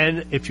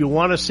 And if you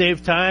want to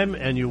save time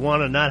and you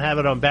want to not have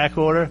it on back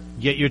order,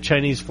 get your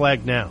Chinese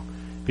flag now.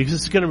 Because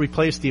it's going to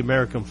replace the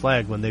American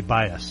flag when they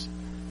buy us.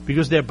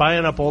 Because they're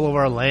buying up all of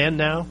our land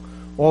now.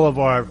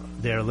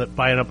 They're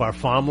buying up our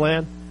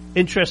farmland.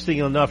 Interesting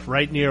enough,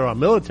 right near our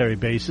military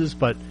bases,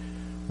 but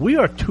we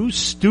are too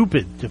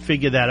stupid to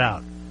figure that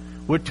out.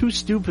 We're too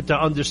stupid to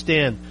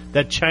understand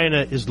that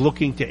China is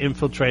looking to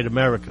infiltrate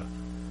America.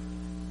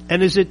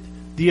 And is it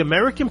the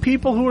American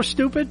people who are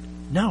stupid?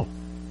 No.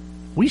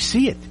 We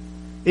see it.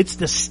 It's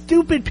the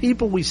stupid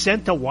people we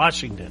sent to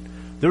Washington,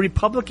 the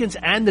Republicans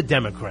and the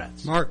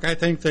Democrats. Mark, I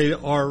think they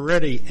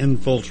already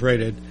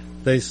infiltrated.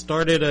 They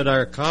started at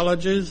our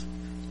colleges,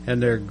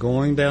 and they're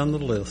going down the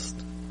list.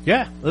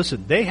 Yeah,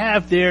 listen, they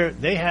have their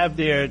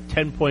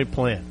 10-point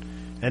plan,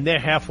 and they're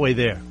halfway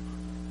there.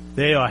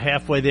 They are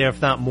halfway there,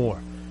 if not more.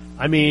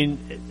 I mean,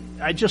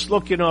 I just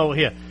look,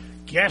 here.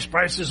 Gas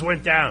prices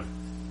went down.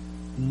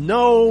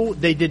 No,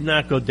 they did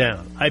not go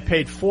down. I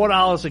paid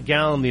 $4 a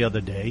gallon the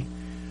other day,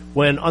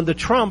 when under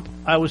Trump,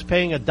 I was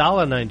paying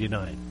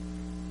 $1.99.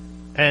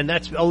 And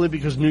that's only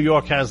because New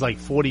York has like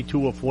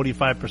 42 or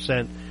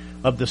 45%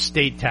 of the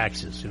state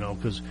taxes,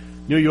 because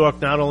New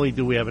York, not only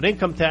do we have an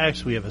income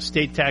tax, we have a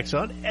state tax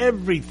on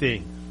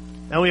everything.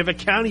 And we have a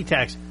county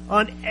tax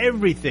on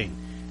everything.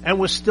 And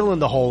we're still in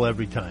the hole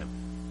every time.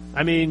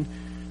 I mean,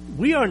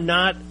 we're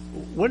not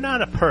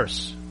a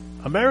purse.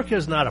 America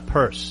is not a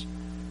purse.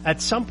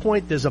 At some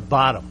point, there's a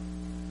bottom.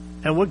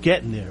 And we're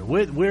getting there.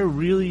 We're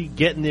really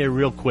getting there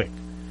real quick.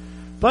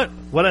 But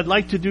what I'd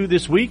like to do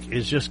this week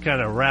is just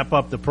kind of wrap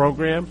up the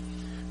program.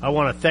 I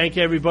want to thank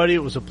everybody.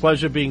 It was a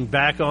pleasure being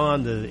back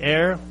on the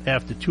air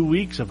after 2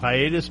 weeks of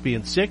hiatus,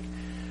 being sick.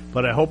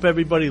 But I hope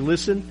everybody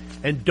listened.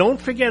 And don't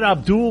forget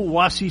Abdul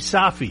Wasi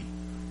Safi,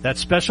 that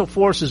Special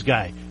Forces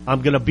guy.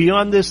 I'm going to be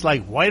on this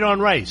like white on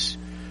rice.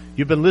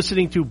 You've been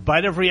listening to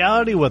Bite of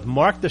Reality with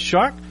Mark the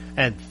Shark,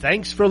 and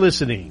thanks for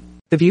listening.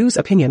 The views,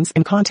 opinions,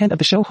 and content of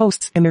the show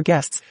hosts and their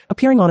guests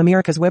appearing on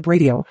America's Web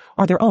Radio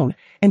are their own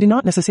and do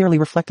not necessarily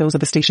reflect those of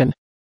the station.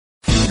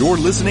 You're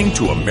listening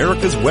to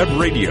America's Web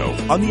Radio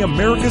on the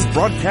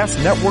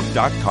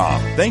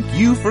AmericasBroadcastNetwork.com. Thank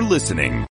you for listening.